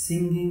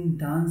 Singing,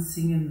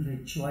 dancing, and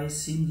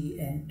rejoicing, he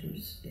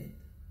enters death.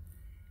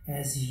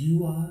 As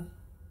you are,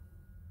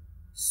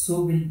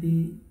 so will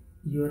be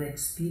your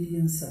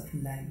experience of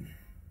life.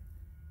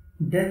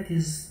 Death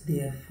is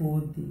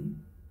therefore the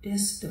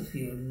test of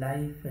your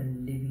life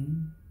and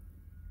living,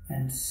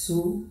 and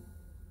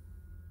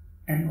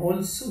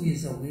also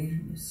his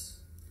awareness.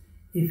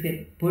 If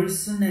a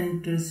person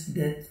enters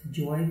death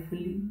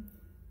joyfully,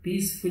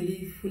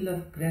 peacefully, full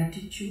of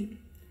gratitude,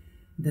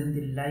 then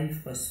the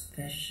life was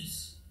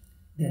precious.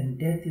 Then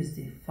death is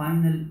the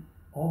final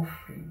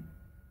offering.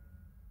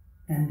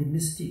 And the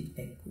mystic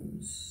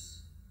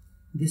echoes.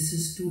 This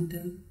is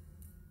total,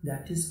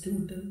 that is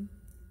total.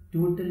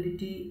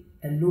 Totality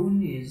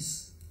alone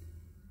is,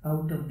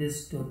 out of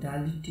this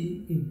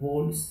totality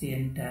evolves the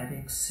entire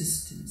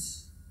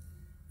existence.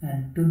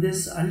 And to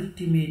this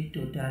ultimate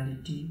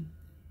totality,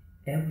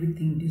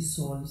 everything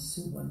dissolves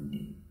one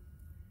day.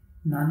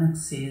 Nanak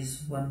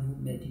says one who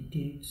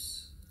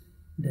meditates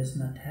does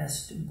not have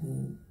to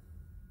go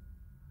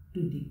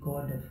to the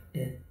God of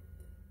death,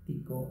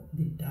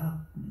 the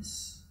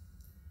darkness.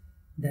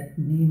 That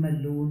name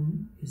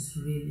alone is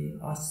really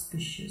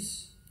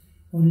auspicious.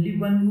 Only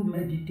one who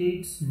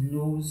meditates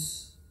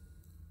knows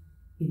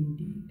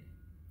indeed.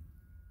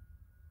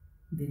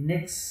 The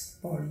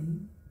next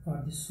body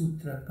or the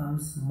sutra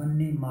comes,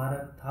 Manne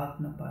Marak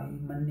Thak Na Pai,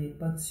 Manne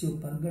Patsyo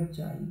Pargat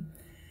Jai,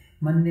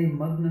 Manne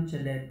Magna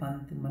Chale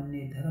Pant,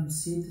 Manne Dharam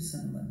Set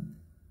Sanband.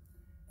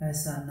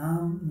 Aisa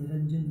naam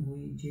niranjan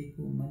hoi,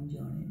 Jeko man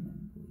jane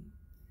man koi.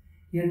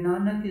 Here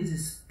Nanak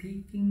is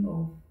speaking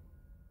of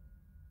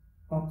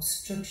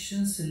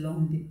obstructions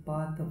along the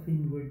path of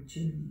inward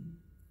journey.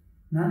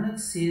 Nanak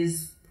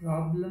says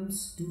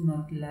problems do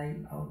not lie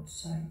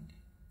outside.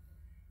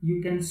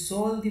 You can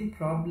solve the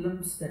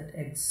problems that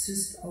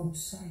exist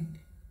outside.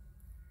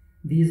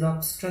 These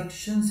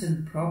obstructions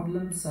and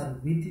problems are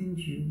within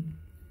you,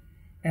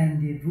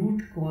 and the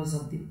root cause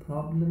of the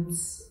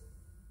problems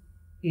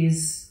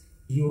is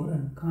your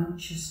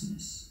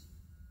unconsciousness.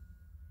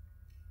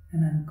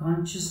 And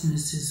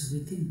unconsciousness is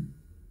within.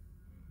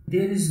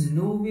 There is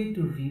no way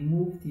to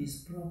remove these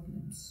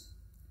problems.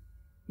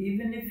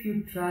 Even if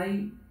you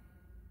try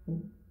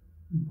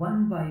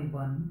one by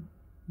one,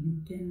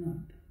 you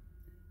cannot.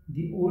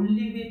 The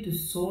only way to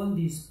solve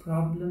these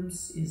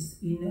problems is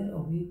inner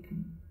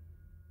awakening.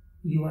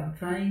 You are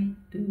trying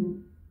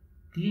to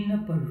clean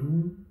up a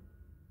room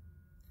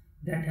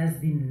that has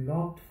been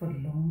locked for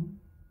long.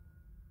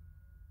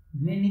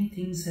 Many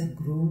things have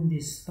grown,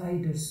 the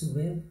spider's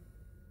web,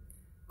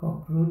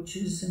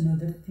 cockroaches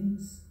and other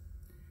things.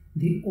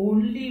 The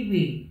only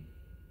way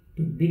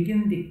to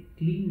begin the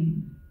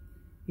cleaning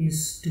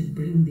is to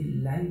bring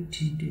the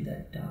light into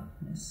that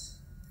darkness.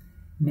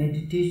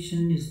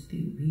 Meditation is the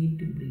way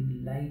to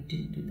bring light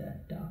into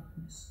that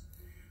darkness.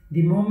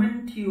 The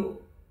moment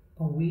you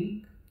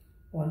awake,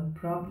 all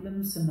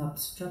problems and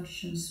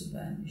obstructions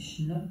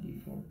vanish, not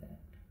before that.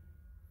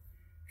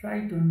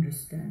 Try to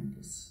understand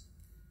this.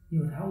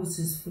 Your house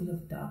is full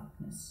of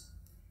darkness.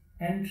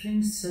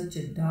 Entering such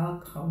a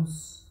dark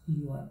house,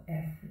 you are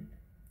afraid.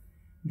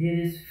 There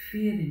is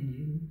fear in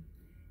you,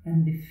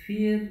 and the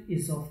fear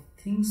is of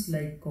things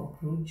like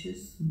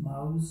cockroaches,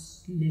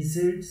 mouse,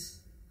 lizards,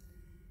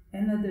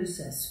 and others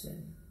as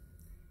well.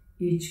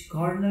 Each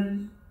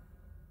corner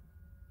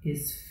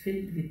is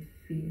filled with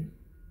fear.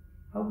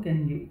 How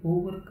can you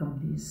overcome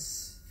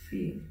this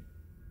fear?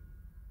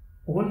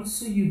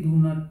 Also, you do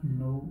not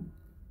know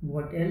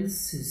what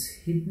else is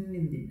hidden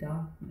in the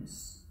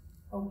darkness.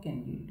 How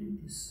can you do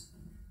this?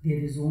 There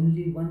is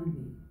only one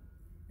way,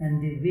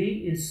 and the way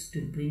is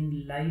to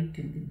bring light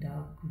in the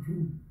dark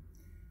room.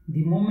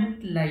 The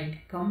moment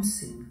light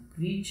comes in,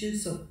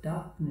 creatures of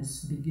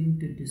darkness begin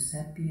to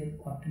disappear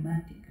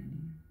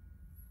automatically.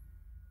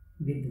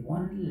 With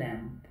one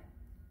lamp,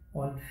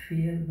 all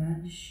fear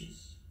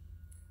vanishes.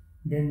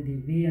 Then the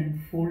way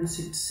unfolds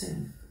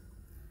itself.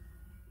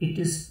 It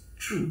is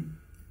true,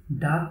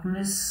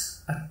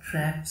 darkness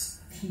attracts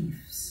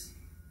thieves.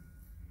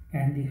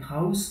 And the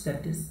house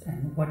that is,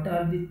 and what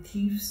are the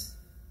thieves?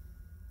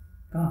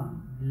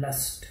 Calm,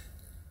 lust,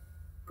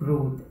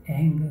 growth,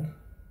 anger,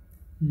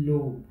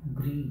 lobe,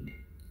 greed,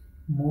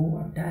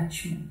 more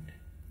attachment.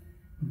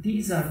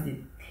 These are the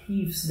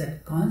thieves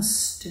that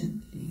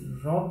constantly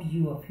rob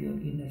you of your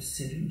inner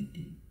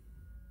serenity.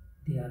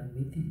 They are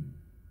within.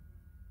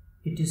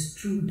 It is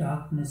true,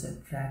 darkness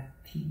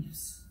attracts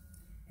thieves.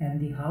 And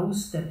the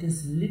house that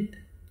is lit,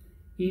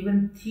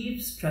 even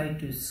thieves try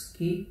to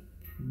escape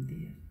from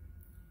there.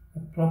 A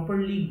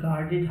properly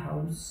guarded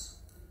house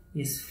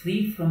is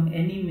free from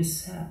any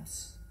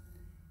mishaps.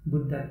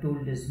 Buddha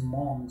told his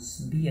monks,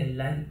 be a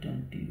light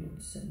unto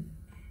yourself.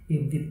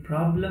 If the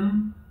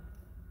problem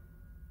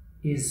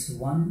is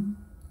one,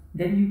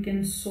 then you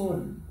can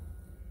solve.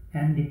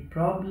 And the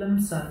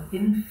problems are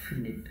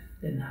infinite,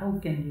 then how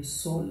can you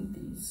solve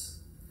these?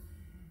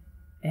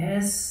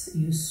 As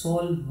you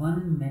solve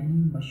one,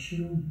 many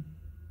mushroom,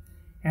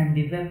 and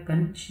the web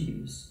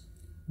continues.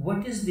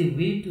 What is the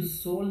way to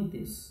solve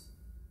this?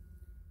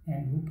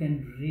 And who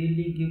can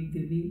really give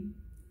the way?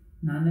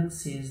 Nanak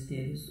says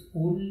there is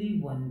only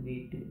one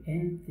way to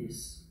end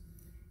this,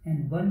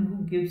 and one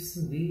who gives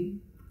the way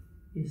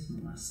is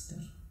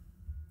Master.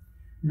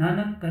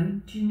 Nanak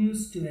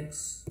continues to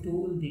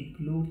extol the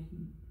glory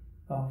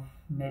of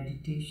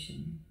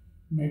meditation.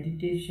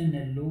 Meditation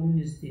alone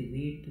is the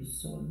way to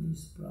solve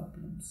these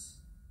problems.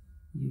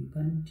 You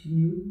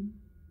continue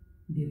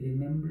the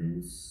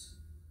remembrance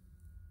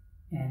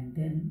And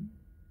then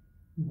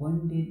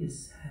one day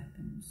this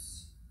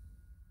happens.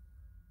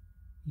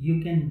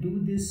 You can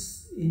do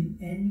this in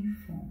any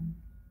form.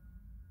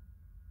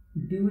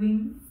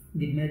 During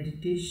the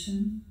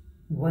meditation,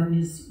 one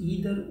is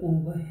either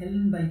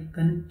overwhelmed by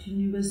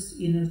continuous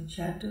inner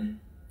chatter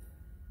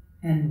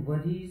and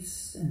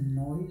worries and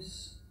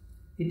noise.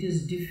 It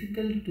is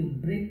difficult to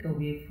break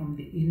away from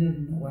the inner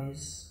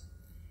noise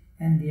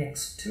and the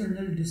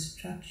external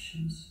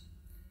distractions,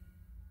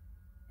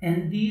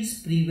 and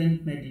these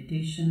prevent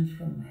meditation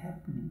from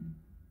happening.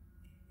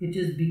 It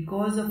is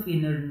because of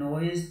inner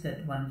noise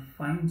that one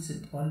finds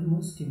it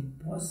almost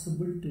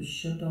impossible to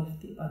shut off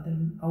the other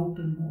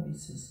outer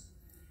noises.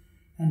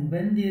 And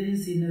when there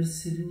is inner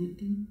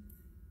serenity,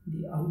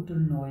 the outer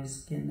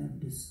noise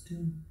cannot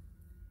disturb.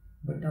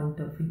 But out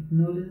of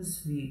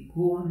ignorance, we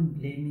go on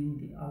blaming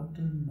the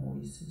outer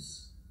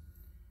noises.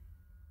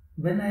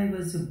 When I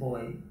was a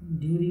boy,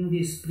 during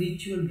the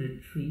spiritual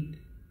retreat,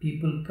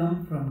 people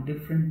come from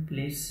different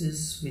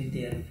places with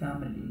their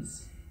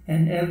families,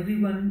 and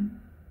everyone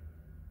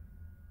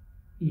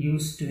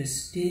used to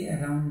stay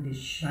around the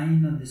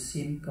shrine on the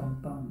same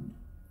compound.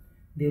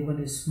 There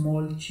were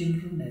small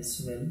children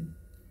as well.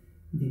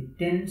 The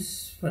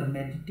tents for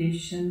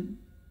meditation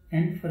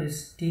and for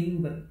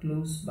staying were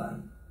close by,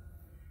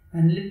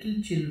 and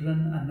little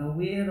children,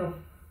 unaware of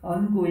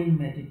ongoing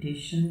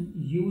meditation,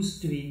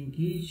 used to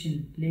engage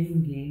in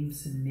playing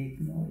games and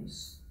make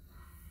noise.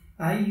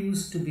 I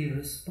used to be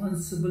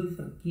responsible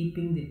for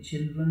keeping the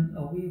children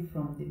away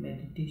from the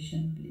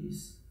meditation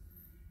place.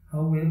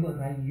 However,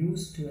 I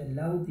used to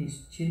allow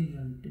these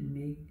children to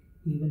make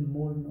even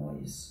more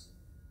noise.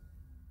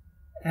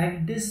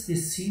 At this, the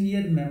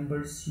senior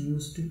members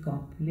used to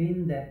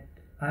complain that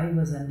I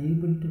was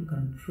unable to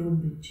control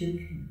the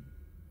children.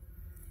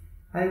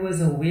 I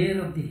was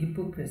aware of the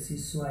hypocrisy,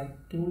 so I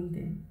told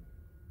them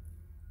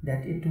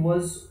that it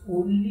was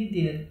only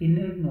their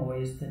inner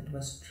noise that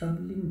was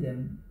troubling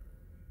them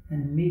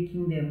and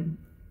making them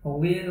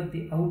aware of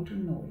the outer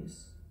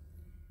noise.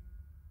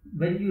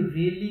 When you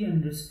really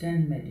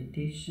understand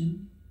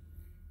meditation,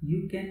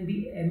 you can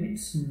be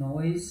amidst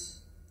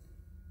noise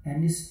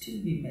and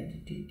still be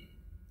meditative.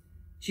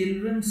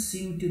 Children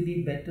seem to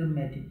be better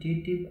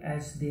meditative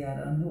as they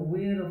are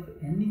unaware of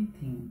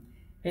anything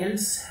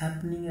else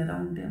happening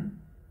around them.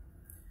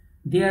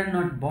 They are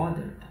not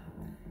bothered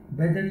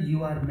whether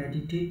you are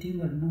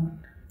meditating or not.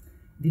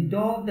 The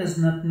dog does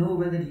not know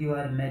whether you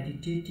are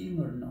meditating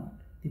or not.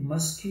 The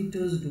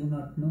mosquitoes do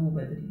not know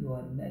whether you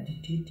are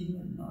meditating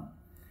or not.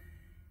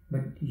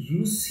 But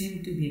you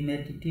seem to be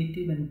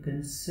meditative and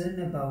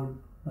concerned about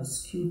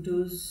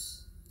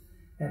mosquitoes,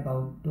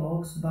 about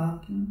dogs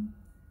barking,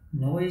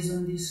 noise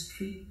on the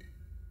street.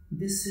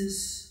 This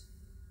is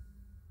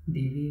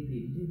the way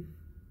we live.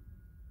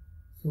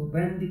 So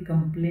when the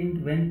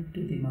complaint went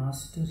to the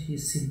master, he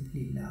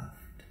simply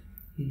laughed.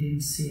 He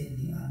didn't say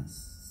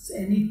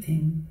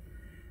anything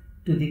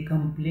to the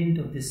complaint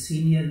of the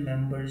senior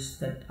members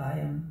that I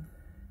am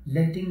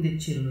letting the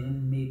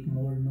children make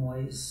more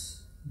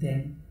noise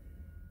than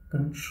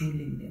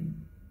controlling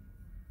them.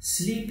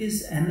 Sleep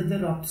is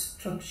another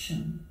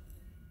obstruction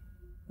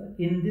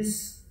in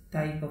this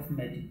type of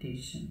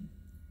meditation.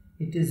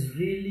 It is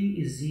really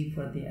easy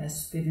for the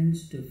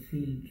aspirants to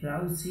feel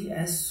drowsy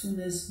as soon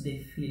as they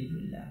feel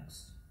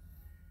relaxed.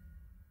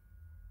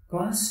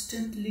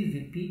 Constantly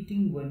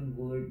repeating one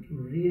word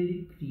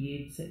really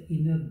creates an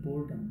inner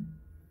boredom.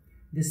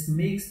 This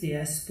makes the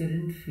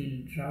aspirant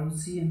feel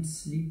drowsy and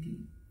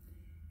sleepy.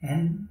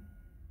 And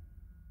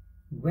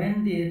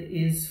when there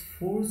is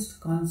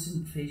forced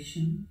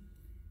concentration,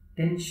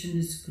 tension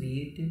is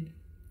created,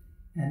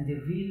 and the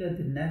real or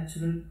the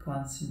natural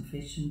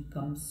concentration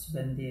comes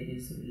when there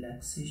is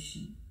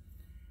relaxation.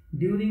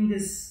 During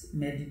this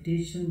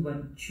meditation,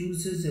 one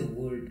chooses a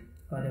word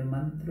or a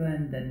mantra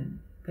and then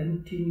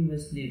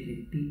continuously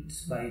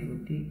repeats by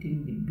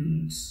rotating the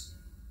beads.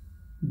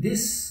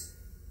 This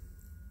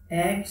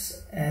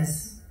acts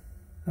as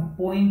a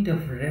point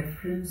of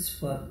reference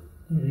for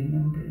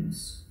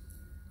remembrance.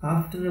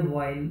 After a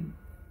while,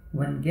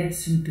 one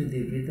gets into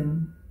the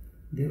rhythm.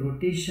 The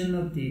rotation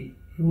of the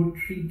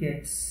rotary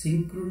gets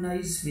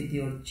synchronized with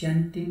your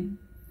chanting.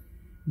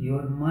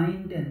 Your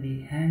mind and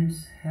the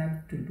hands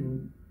have to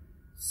do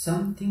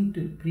something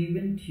to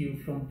prevent you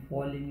from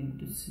falling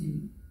into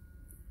sleep.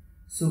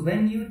 So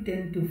when you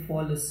tend to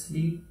fall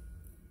asleep,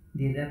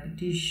 the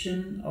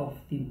repetition of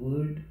the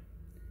word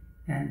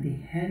and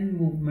the hand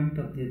movement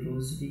of the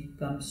rosary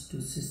comes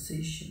to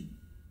cessation.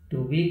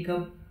 To wake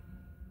up,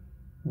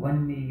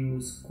 one may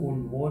use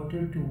cold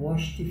water to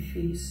wash the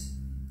face,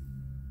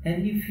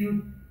 and if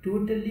you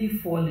totally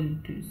fall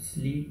into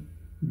sleep,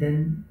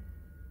 then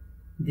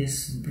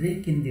this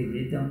break in the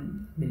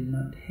rhythm will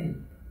not help.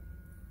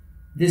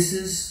 This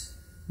is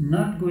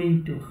not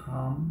going to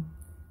harm,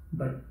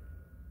 but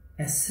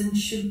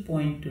essential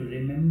point to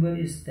remember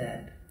is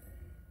that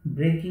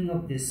breaking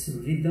of this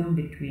rhythm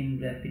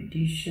between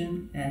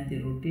repetition and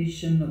the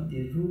rotation of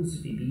the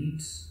rosary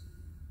beads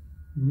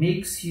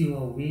makes you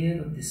aware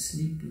of the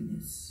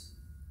sleepiness.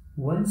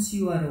 Once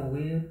you are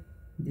aware,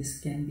 this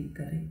can be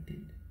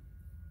corrected.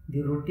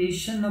 The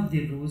rotation of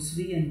the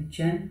rosary and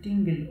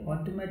chanting will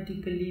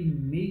automatically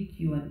make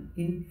you an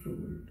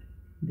introvert.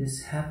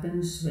 This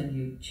happens when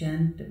you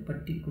chant a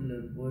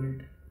particular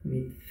word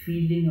with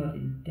feeling or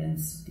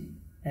intensity.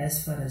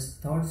 As far as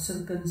thoughts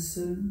are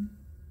concerned,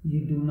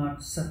 you do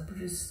not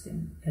suppress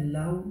them.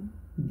 Allow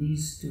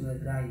these to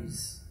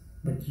arise,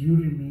 but you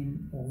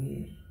remain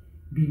aware.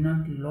 Be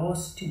not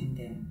lost in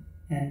them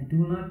and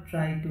do not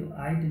try to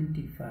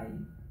identify.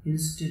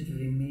 Instead,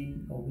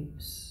 remain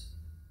awareness.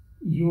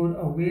 Your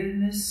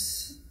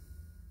awareness,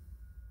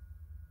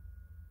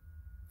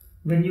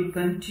 when you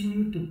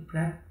continue to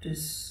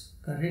practice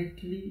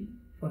correctly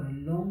for a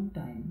long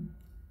time,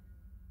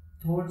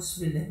 thoughts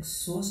will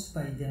exhaust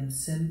by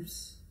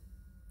themselves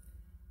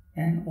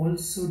and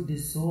also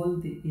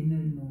dissolve the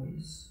inner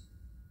noise.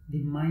 The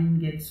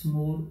mind gets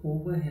more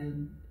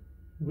overwhelmed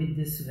with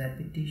this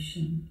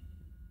repetition.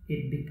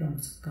 It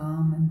becomes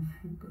calm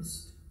and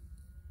focused.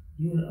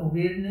 Your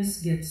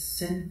awareness gets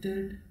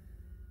centered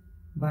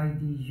by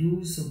the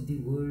use of the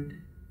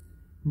word.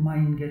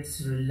 Mind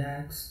gets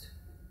relaxed,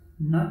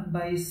 not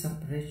by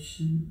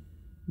suppression,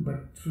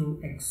 but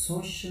through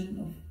exhaustion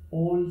of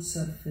all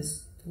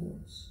surface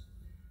thoughts.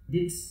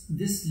 This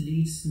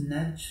leads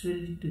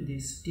naturally to the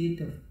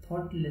state of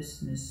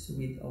thoughtlessness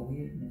with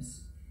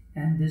awareness,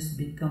 and this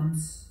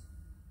becomes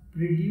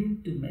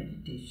prelude to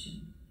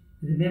meditation.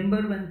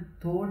 Remember, when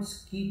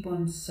thoughts keep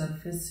on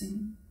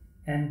surfacing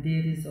and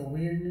there is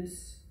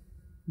awareness,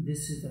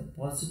 this is a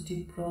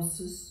positive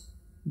process.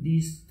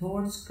 These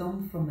thoughts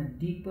come from a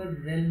deeper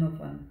realm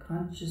of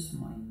unconscious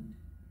mind.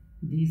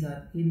 These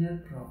are inner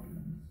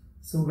problems.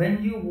 So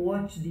when you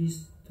watch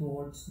these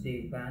thoughts,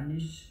 they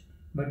vanish.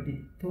 But the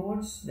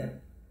thoughts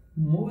that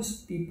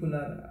most people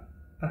are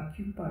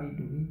occupied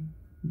with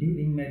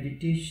during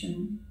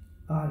meditation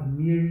are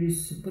merely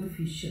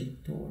superficial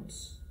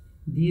thoughts.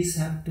 These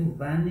have to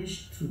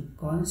vanish through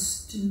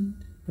constant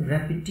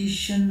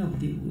repetition of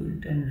the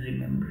word and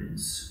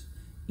remembrance.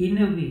 In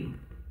a way,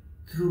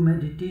 through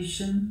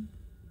meditation,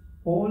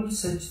 all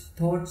such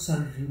thoughts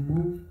are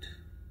removed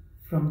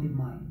from the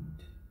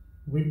mind.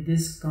 With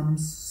this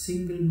comes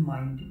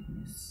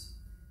single-mindedness,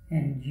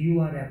 and you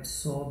are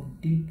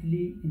absorbed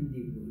deeply in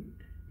the word.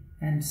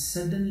 And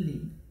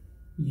suddenly,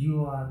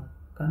 you are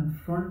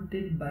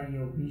confronted by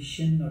a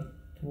vision or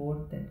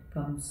thought that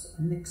comes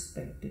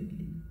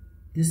unexpectedly.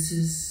 This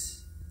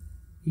is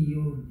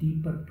your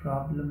deeper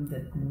problem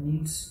that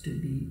needs to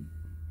be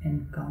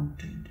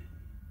encountered.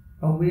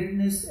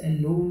 Awareness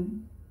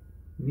alone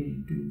will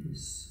do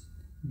this.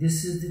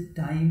 This is the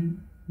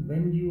time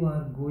when you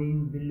are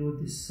going below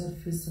the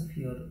surface of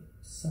your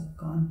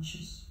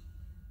subconscious.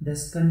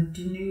 Thus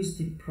continues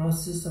the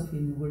process of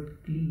inward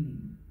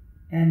cleaning,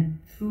 and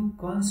through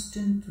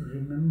constant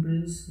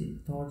remembrance the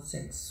thoughts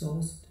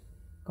exhaust.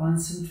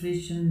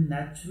 Concentration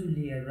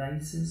naturally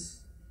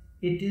arises.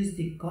 It is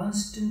the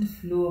constant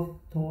flow of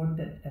thought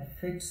that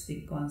affects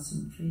the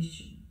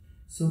concentration.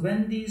 So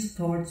when these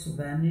thoughts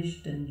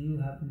vanish, then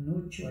you have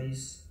no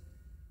choice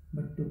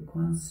but to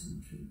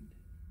concentrate.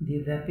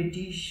 The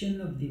repetition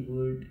of the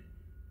word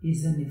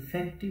is an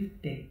effective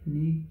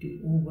technique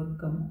to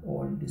overcome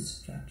all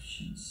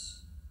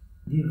distractions.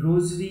 The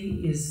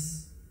rosary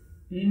is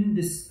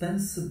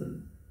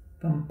indispensable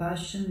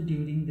compassion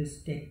during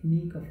this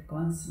technique of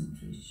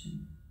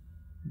concentration.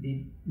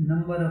 The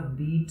number of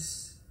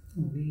beats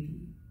vary.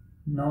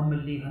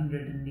 Normally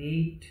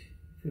 108,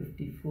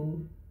 54,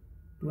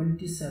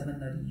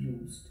 27 are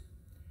used.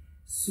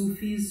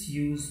 Sufis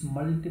use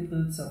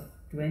multiples of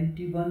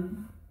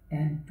 21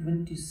 and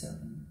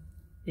 27.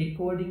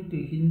 According to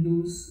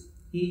Hindus,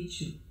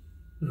 each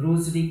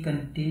rosary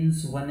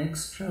contains one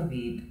extra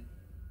bead,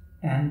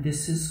 and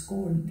this is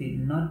called the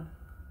knot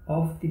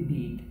of the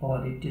bead,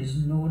 or it is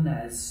known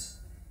as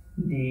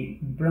the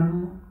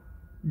Brahma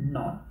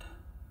knot.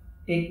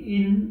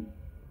 In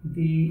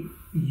the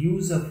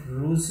use of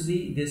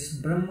rosary, this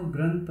Brahma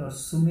Granth or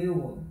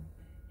Sumeva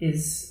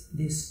is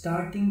the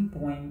starting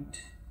point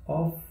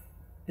of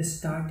a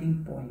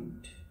starting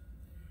point.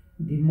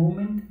 The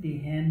moment the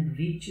hand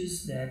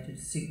reaches that, it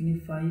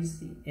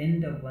signifies the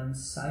end of one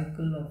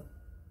cycle of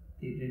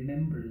the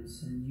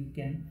remembrance, and you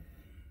can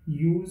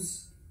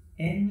use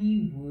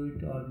any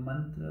word or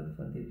mantra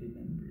for the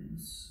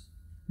remembrance.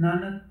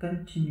 Nanak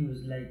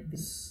continues like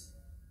this: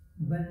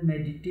 when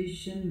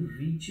meditation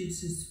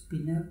reaches its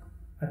pinnacle,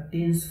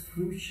 attains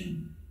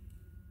fruition,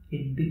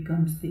 it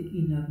becomes the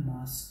inner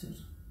master.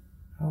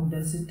 How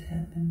does it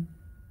happen?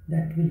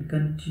 That will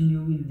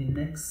continue in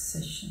the next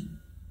session.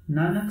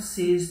 Nanak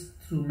says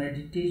through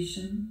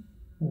meditation,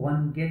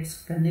 one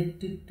gets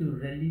connected to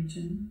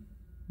religion.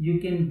 You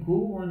can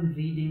go on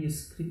reading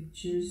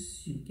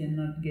scriptures, you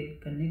cannot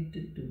get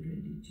connected to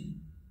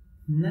religion.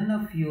 None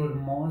of your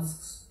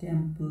mosques,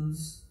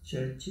 temples,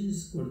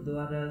 churches,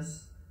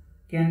 gurdwaras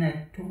can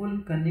at all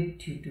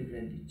connect you to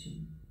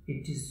religion.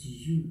 It is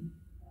you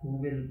who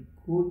will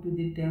go to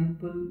the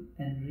temple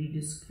and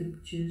read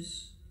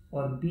scriptures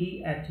or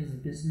be at his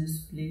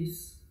business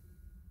place,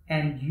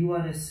 and you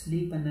are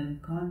asleep and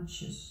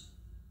unconscious.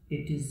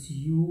 It is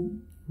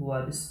you who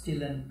are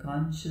still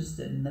unconscious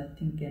that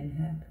nothing can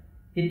happen.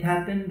 It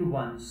happened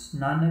once.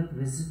 Nanak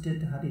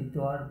visited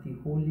Haridwar, the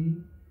holy,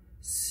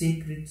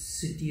 sacred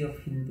city of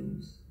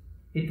Hindus.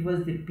 It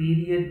was the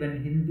period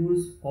when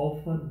Hindus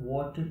offered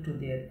water to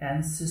their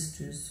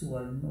ancestors who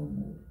are no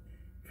more.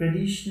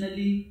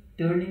 Traditionally,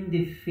 turning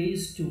the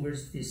face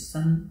towards the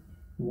sun,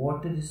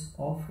 water is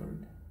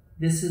offered.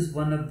 This is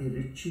one of the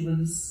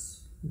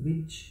rituals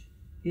which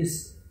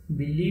is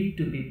believed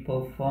to be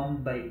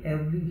performed by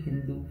every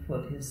Hindu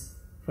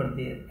for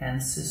their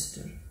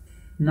ancestor.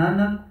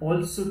 Nanak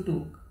also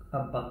took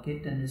a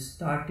bucket and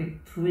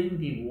started throwing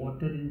the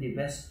water in the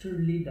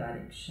westerly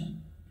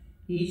direction.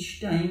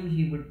 Each time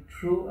he would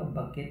throw a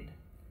bucket,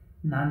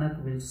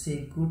 Nanak will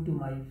say, "Go to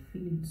my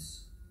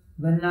fields."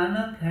 When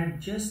Nanak had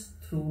just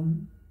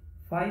thrown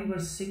 5 or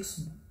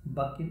 6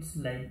 buckets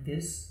like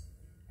this,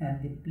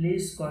 and the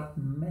place got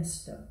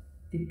messed up,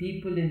 the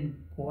people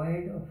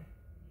inquired of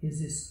his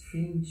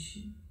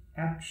strange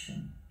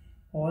action.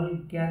 All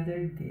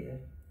gathered there,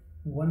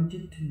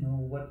 wanted to know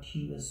what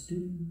he was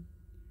doing.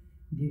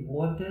 The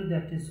water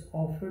that is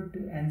offered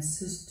to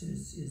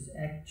ancestors is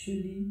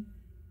actually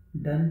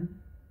done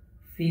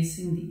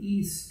facing the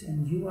east,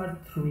 and you are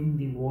throwing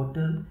the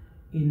water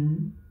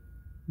in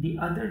the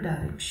other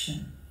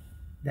direction,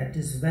 that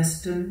is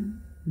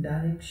western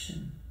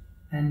direction,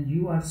 and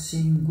you are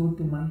saying, "Go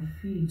to my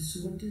fields."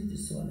 So what is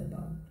this all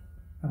about?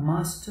 A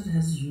master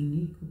has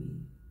unique way.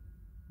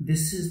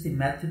 This is the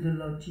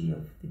methodology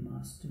of the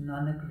master.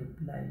 Nanak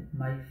replied,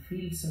 "My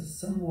fields are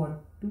somewhat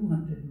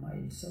 200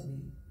 miles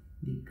away."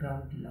 The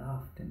crowd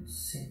laughed and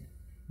said,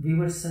 "We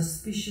were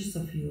suspicious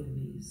of your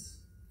ways.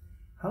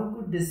 How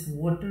could this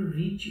water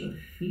reach your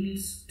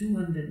fields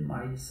 200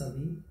 miles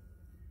away?"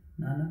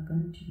 Nanak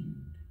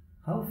continued,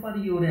 How far are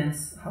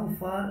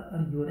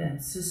your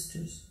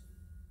ancestors?"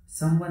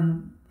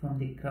 Someone from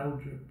the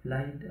crowd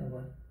replied,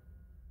 "Our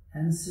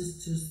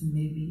ancestors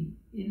may be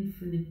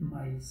infinite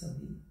miles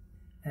away."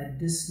 At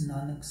this,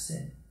 Nanak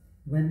said,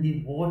 "When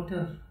the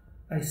water,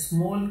 a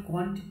small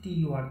quantity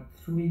you are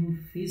throwing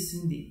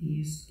facing the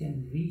east,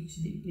 can reach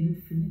the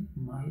infinite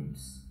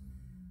miles,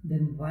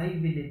 then why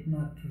will it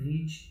not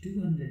reach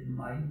 200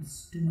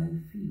 miles to my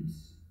fields?"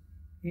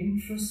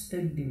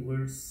 Introspect the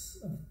words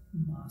of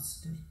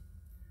Master.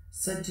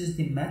 Such is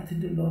the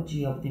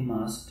methodology of the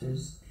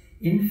Masters.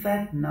 In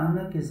fact,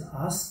 Nanak is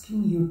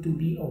asking you to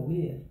be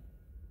aware.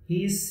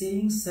 He is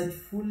saying such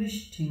foolish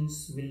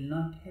things will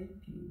not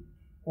help you.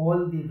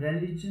 All the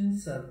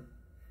religions are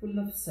full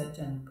of such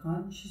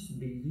unconscious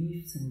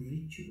beliefs and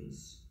rituals.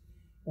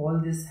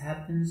 All this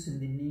happens in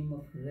the name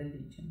of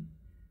religion.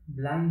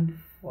 Blind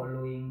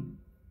following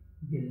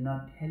will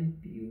not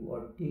help you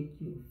or take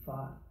you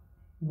far.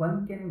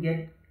 One can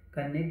get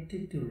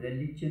connected to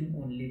religion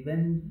only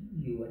when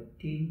you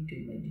attain to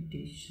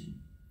meditation.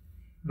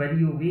 When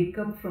you wake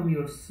up from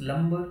your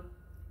slumber,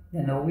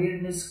 then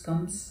awareness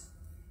comes.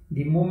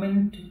 The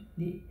moment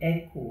the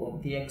echo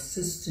of the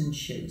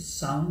existential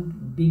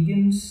sound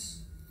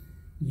begins,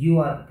 you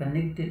are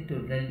connected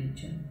to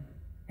religion.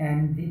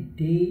 And the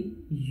day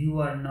you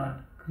are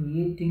not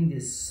creating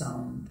this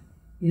sound,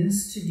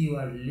 instead you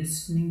are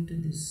listening to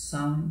this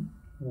sound,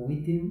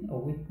 within a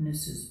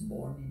witness is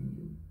born in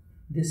you.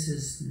 This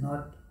is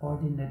not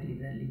ordinary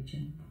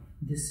religion.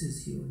 This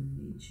is your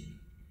nature.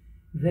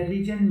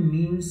 Religion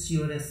means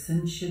your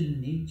essential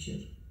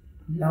nature.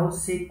 Lao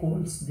Tse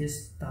calls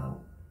this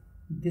Tao.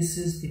 This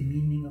is the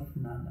meaning of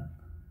Nanak.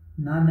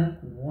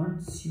 Nanak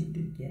wants you to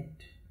get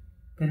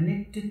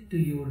connected to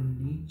your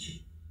nature.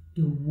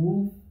 To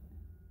move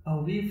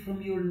away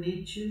from your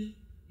nature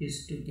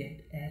is to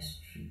get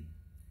astray.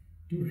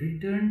 To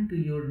return to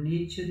your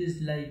nature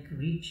is like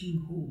reaching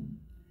home.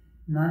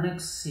 Nanak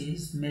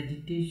says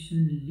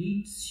meditation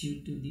leads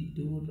you to the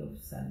door of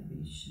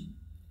salvation.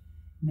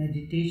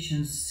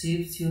 Meditation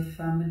saves your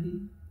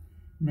family.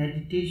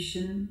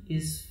 Meditation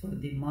is for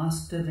the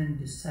master and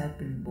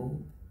disciple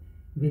both.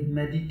 With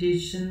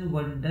meditation,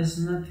 one does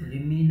not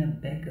remain a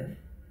beggar.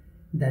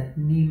 That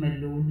name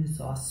alone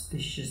is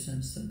auspicious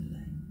and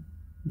sublime.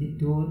 The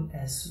door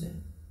as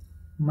well.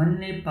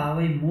 Manne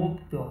pave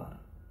mokh dwar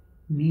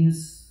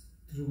means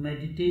through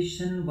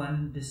meditation,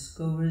 one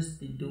discovers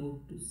the door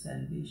to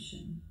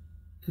salvation.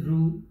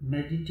 Through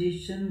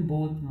meditation,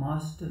 both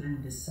master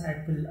and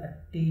disciple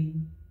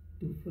attain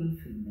to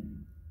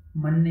fulfillment.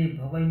 Manne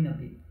bhavai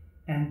nabi.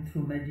 And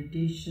through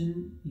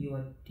meditation, you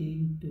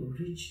attain to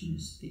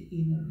richness, the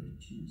inner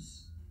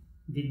richness.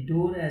 The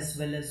door as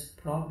well as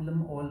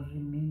problem all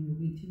remain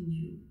within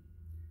you.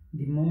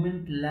 The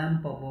moment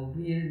lamp of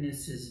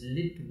awareness is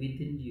lit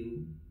within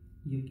you,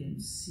 you can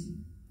see.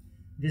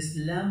 This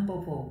lamp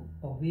of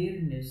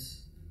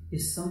awareness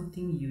is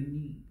something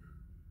unique.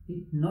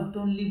 It not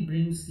only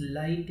brings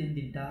light in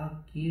the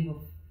dark cave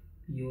of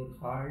your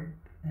heart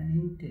and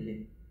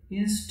intellect,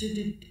 instead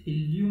it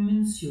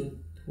illumines your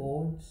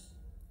thoughts,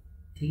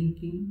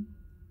 thinking,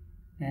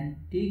 and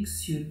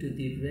takes you to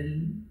the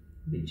realm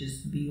which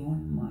is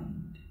beyond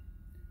mind.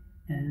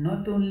 And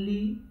not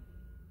only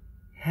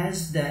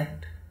has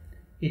that,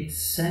 it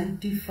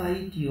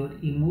sanctified your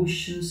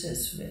emotions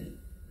as well.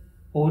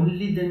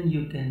 Only then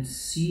you can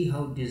see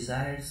how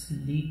desires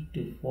lead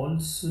to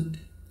falsehood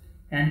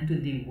and to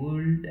the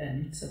world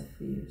and its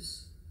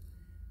affairs.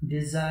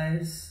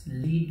 Desires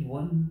lead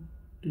one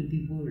to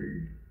the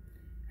world,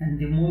 and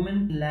the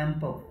moment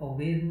lamp of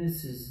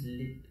awareness is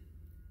lit,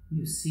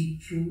 you see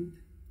truth.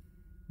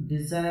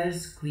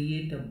 Desires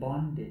create a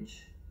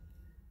bondage.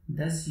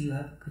 Thus you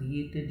have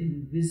created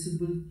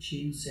invisible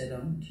chains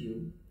around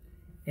you.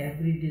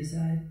 Every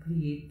desire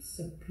creates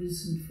a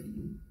prison for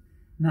you.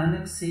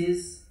 Nanak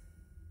says,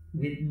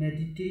 with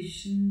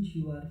meditation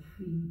you are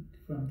freed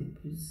from the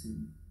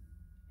prison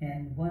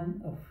and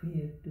one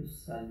affair to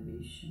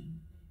salvation.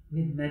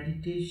 With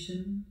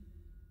meditation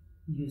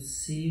you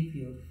save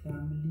your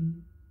family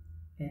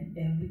and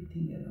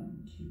everything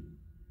around you.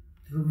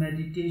 Through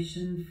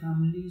meditation,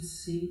 families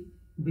say,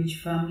 which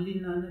family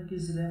Nanak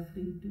is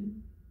referring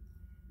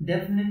to?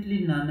 Definitely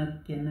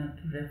Nanak cannot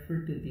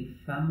refer to the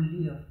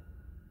family of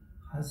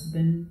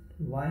husband,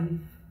 wife,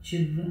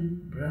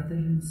 children, brother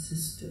and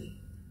sister.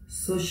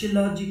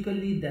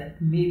 Sociologically,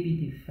 that may be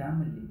the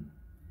family.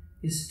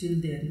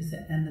 Still there is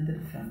another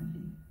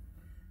family.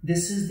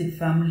 This is the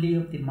family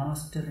of the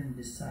master and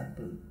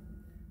disciple.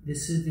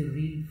 This is the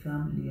real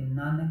family, and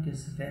Nanak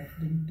is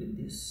referring to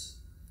this.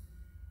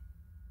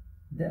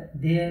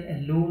 There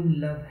alone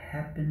love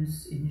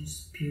happens in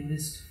its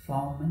purest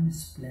form and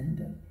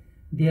splendor.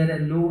 There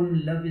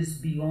alone love is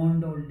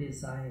beyond all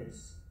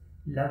desires.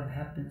 Love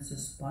happens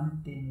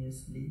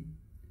spontaneously.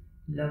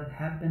 Love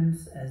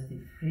happens as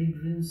the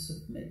fragrance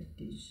of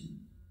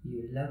meditation.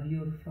 You love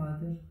your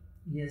father.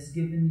 He has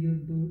given you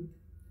birth.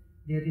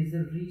 There is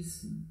a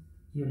reason.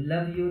 You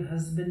love your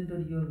husband or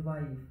your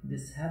wife.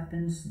 This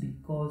happens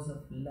because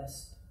of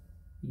lust.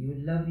 You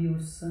love your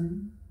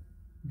son.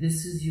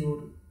 This is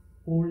your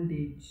old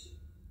age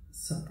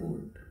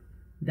support.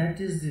 That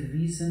is the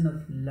reason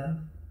of love.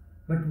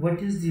 But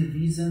what is the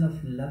reason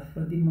of love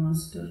for the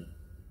master?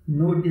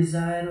 No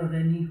desire or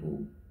any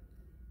hope.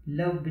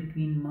 Love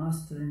between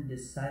master and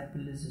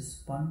disciple is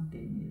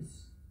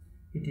spontaneous.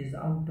 It is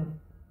out of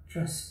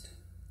trust.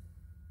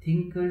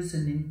 Thinkers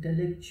and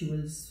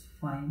intellectuals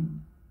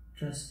find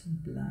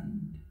trust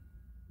blind.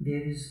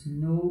 There is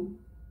no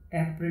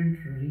apparent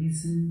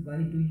reason why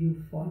do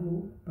you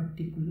follow a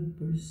particular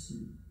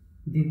person.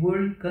 The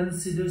world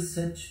considers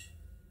such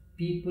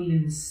people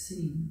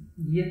insane,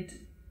 yet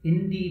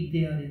indeed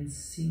they are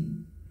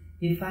insane.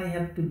 If I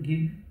have to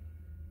give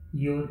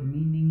your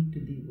meaning to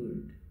the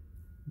word,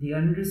 the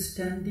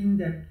understanding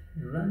that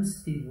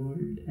runs the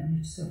world and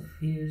its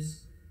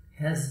affairs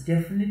has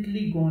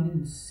definitely gone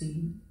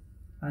insane.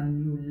 A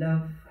new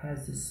love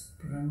has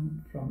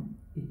sprung from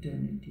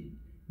eternity.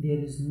 There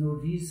is no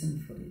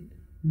reason for it.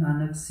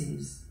 Nanak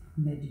says,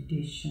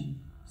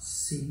 meditation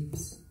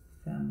saves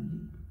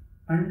family.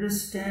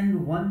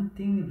 Understand one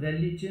thing,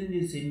 religion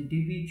is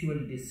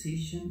individual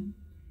decision.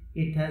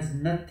 It has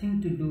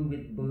nothing to do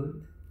with birth.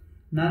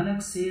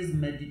 Nanak says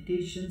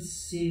meditation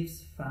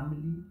saves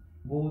family.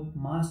 Both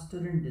master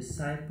and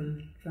disciple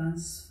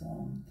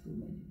transform through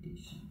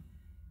meditation.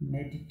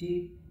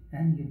 Meditate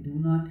and you do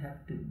not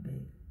have to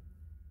beg.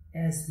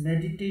 As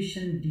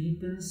meditation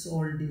deepens,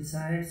 all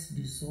desires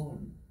dissolve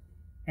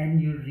and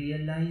you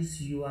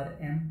realize you are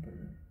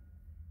emperor.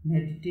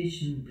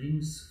 Meditation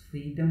brings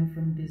freedom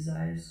from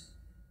desires.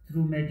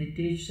 Through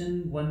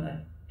meditation,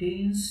 one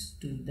attains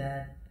to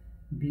that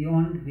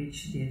beyond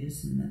which there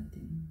is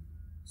nothing.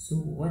 So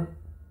what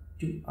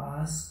to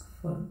ask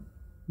for?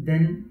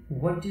 Then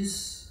what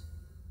is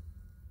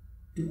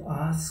to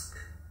ask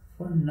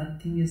for?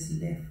 Nothing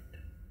is left.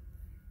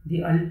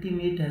 The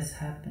ultimate has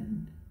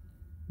happened.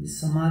 The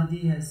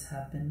samadhi has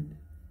happened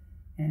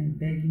and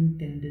begging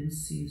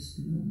tendency is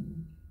no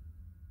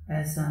more.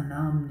 Aisa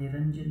naam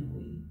niranjan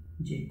hoi,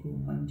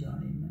 jeko man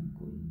jane man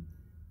koi.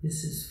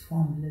 This is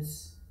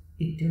formless,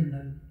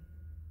 eternal,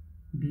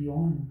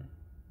 beyond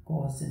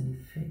cause and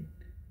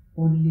effect.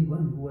 Only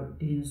one who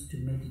attains to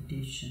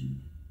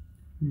meditation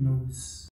knows.